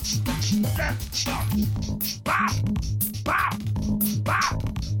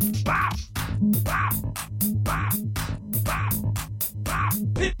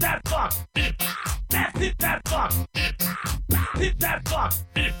 Hit that fuck. Hit that fuck.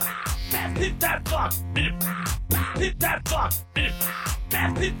 Hit that fuck. Hit that fuck. Hit that fuck.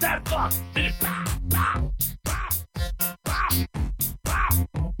 Hit that fuck.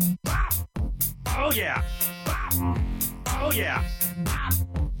 Oh yeah. Oh yeah.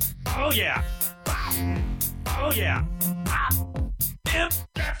 Oh yeah. Oh yeah. Imp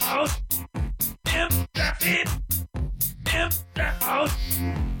that house. Imp that it. Imp that house.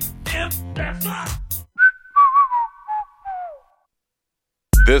 Imp that fuck.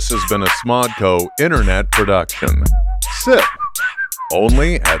 This has been a Smodco Internet production. SIP.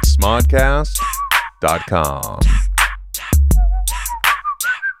 Only at smodcast.com.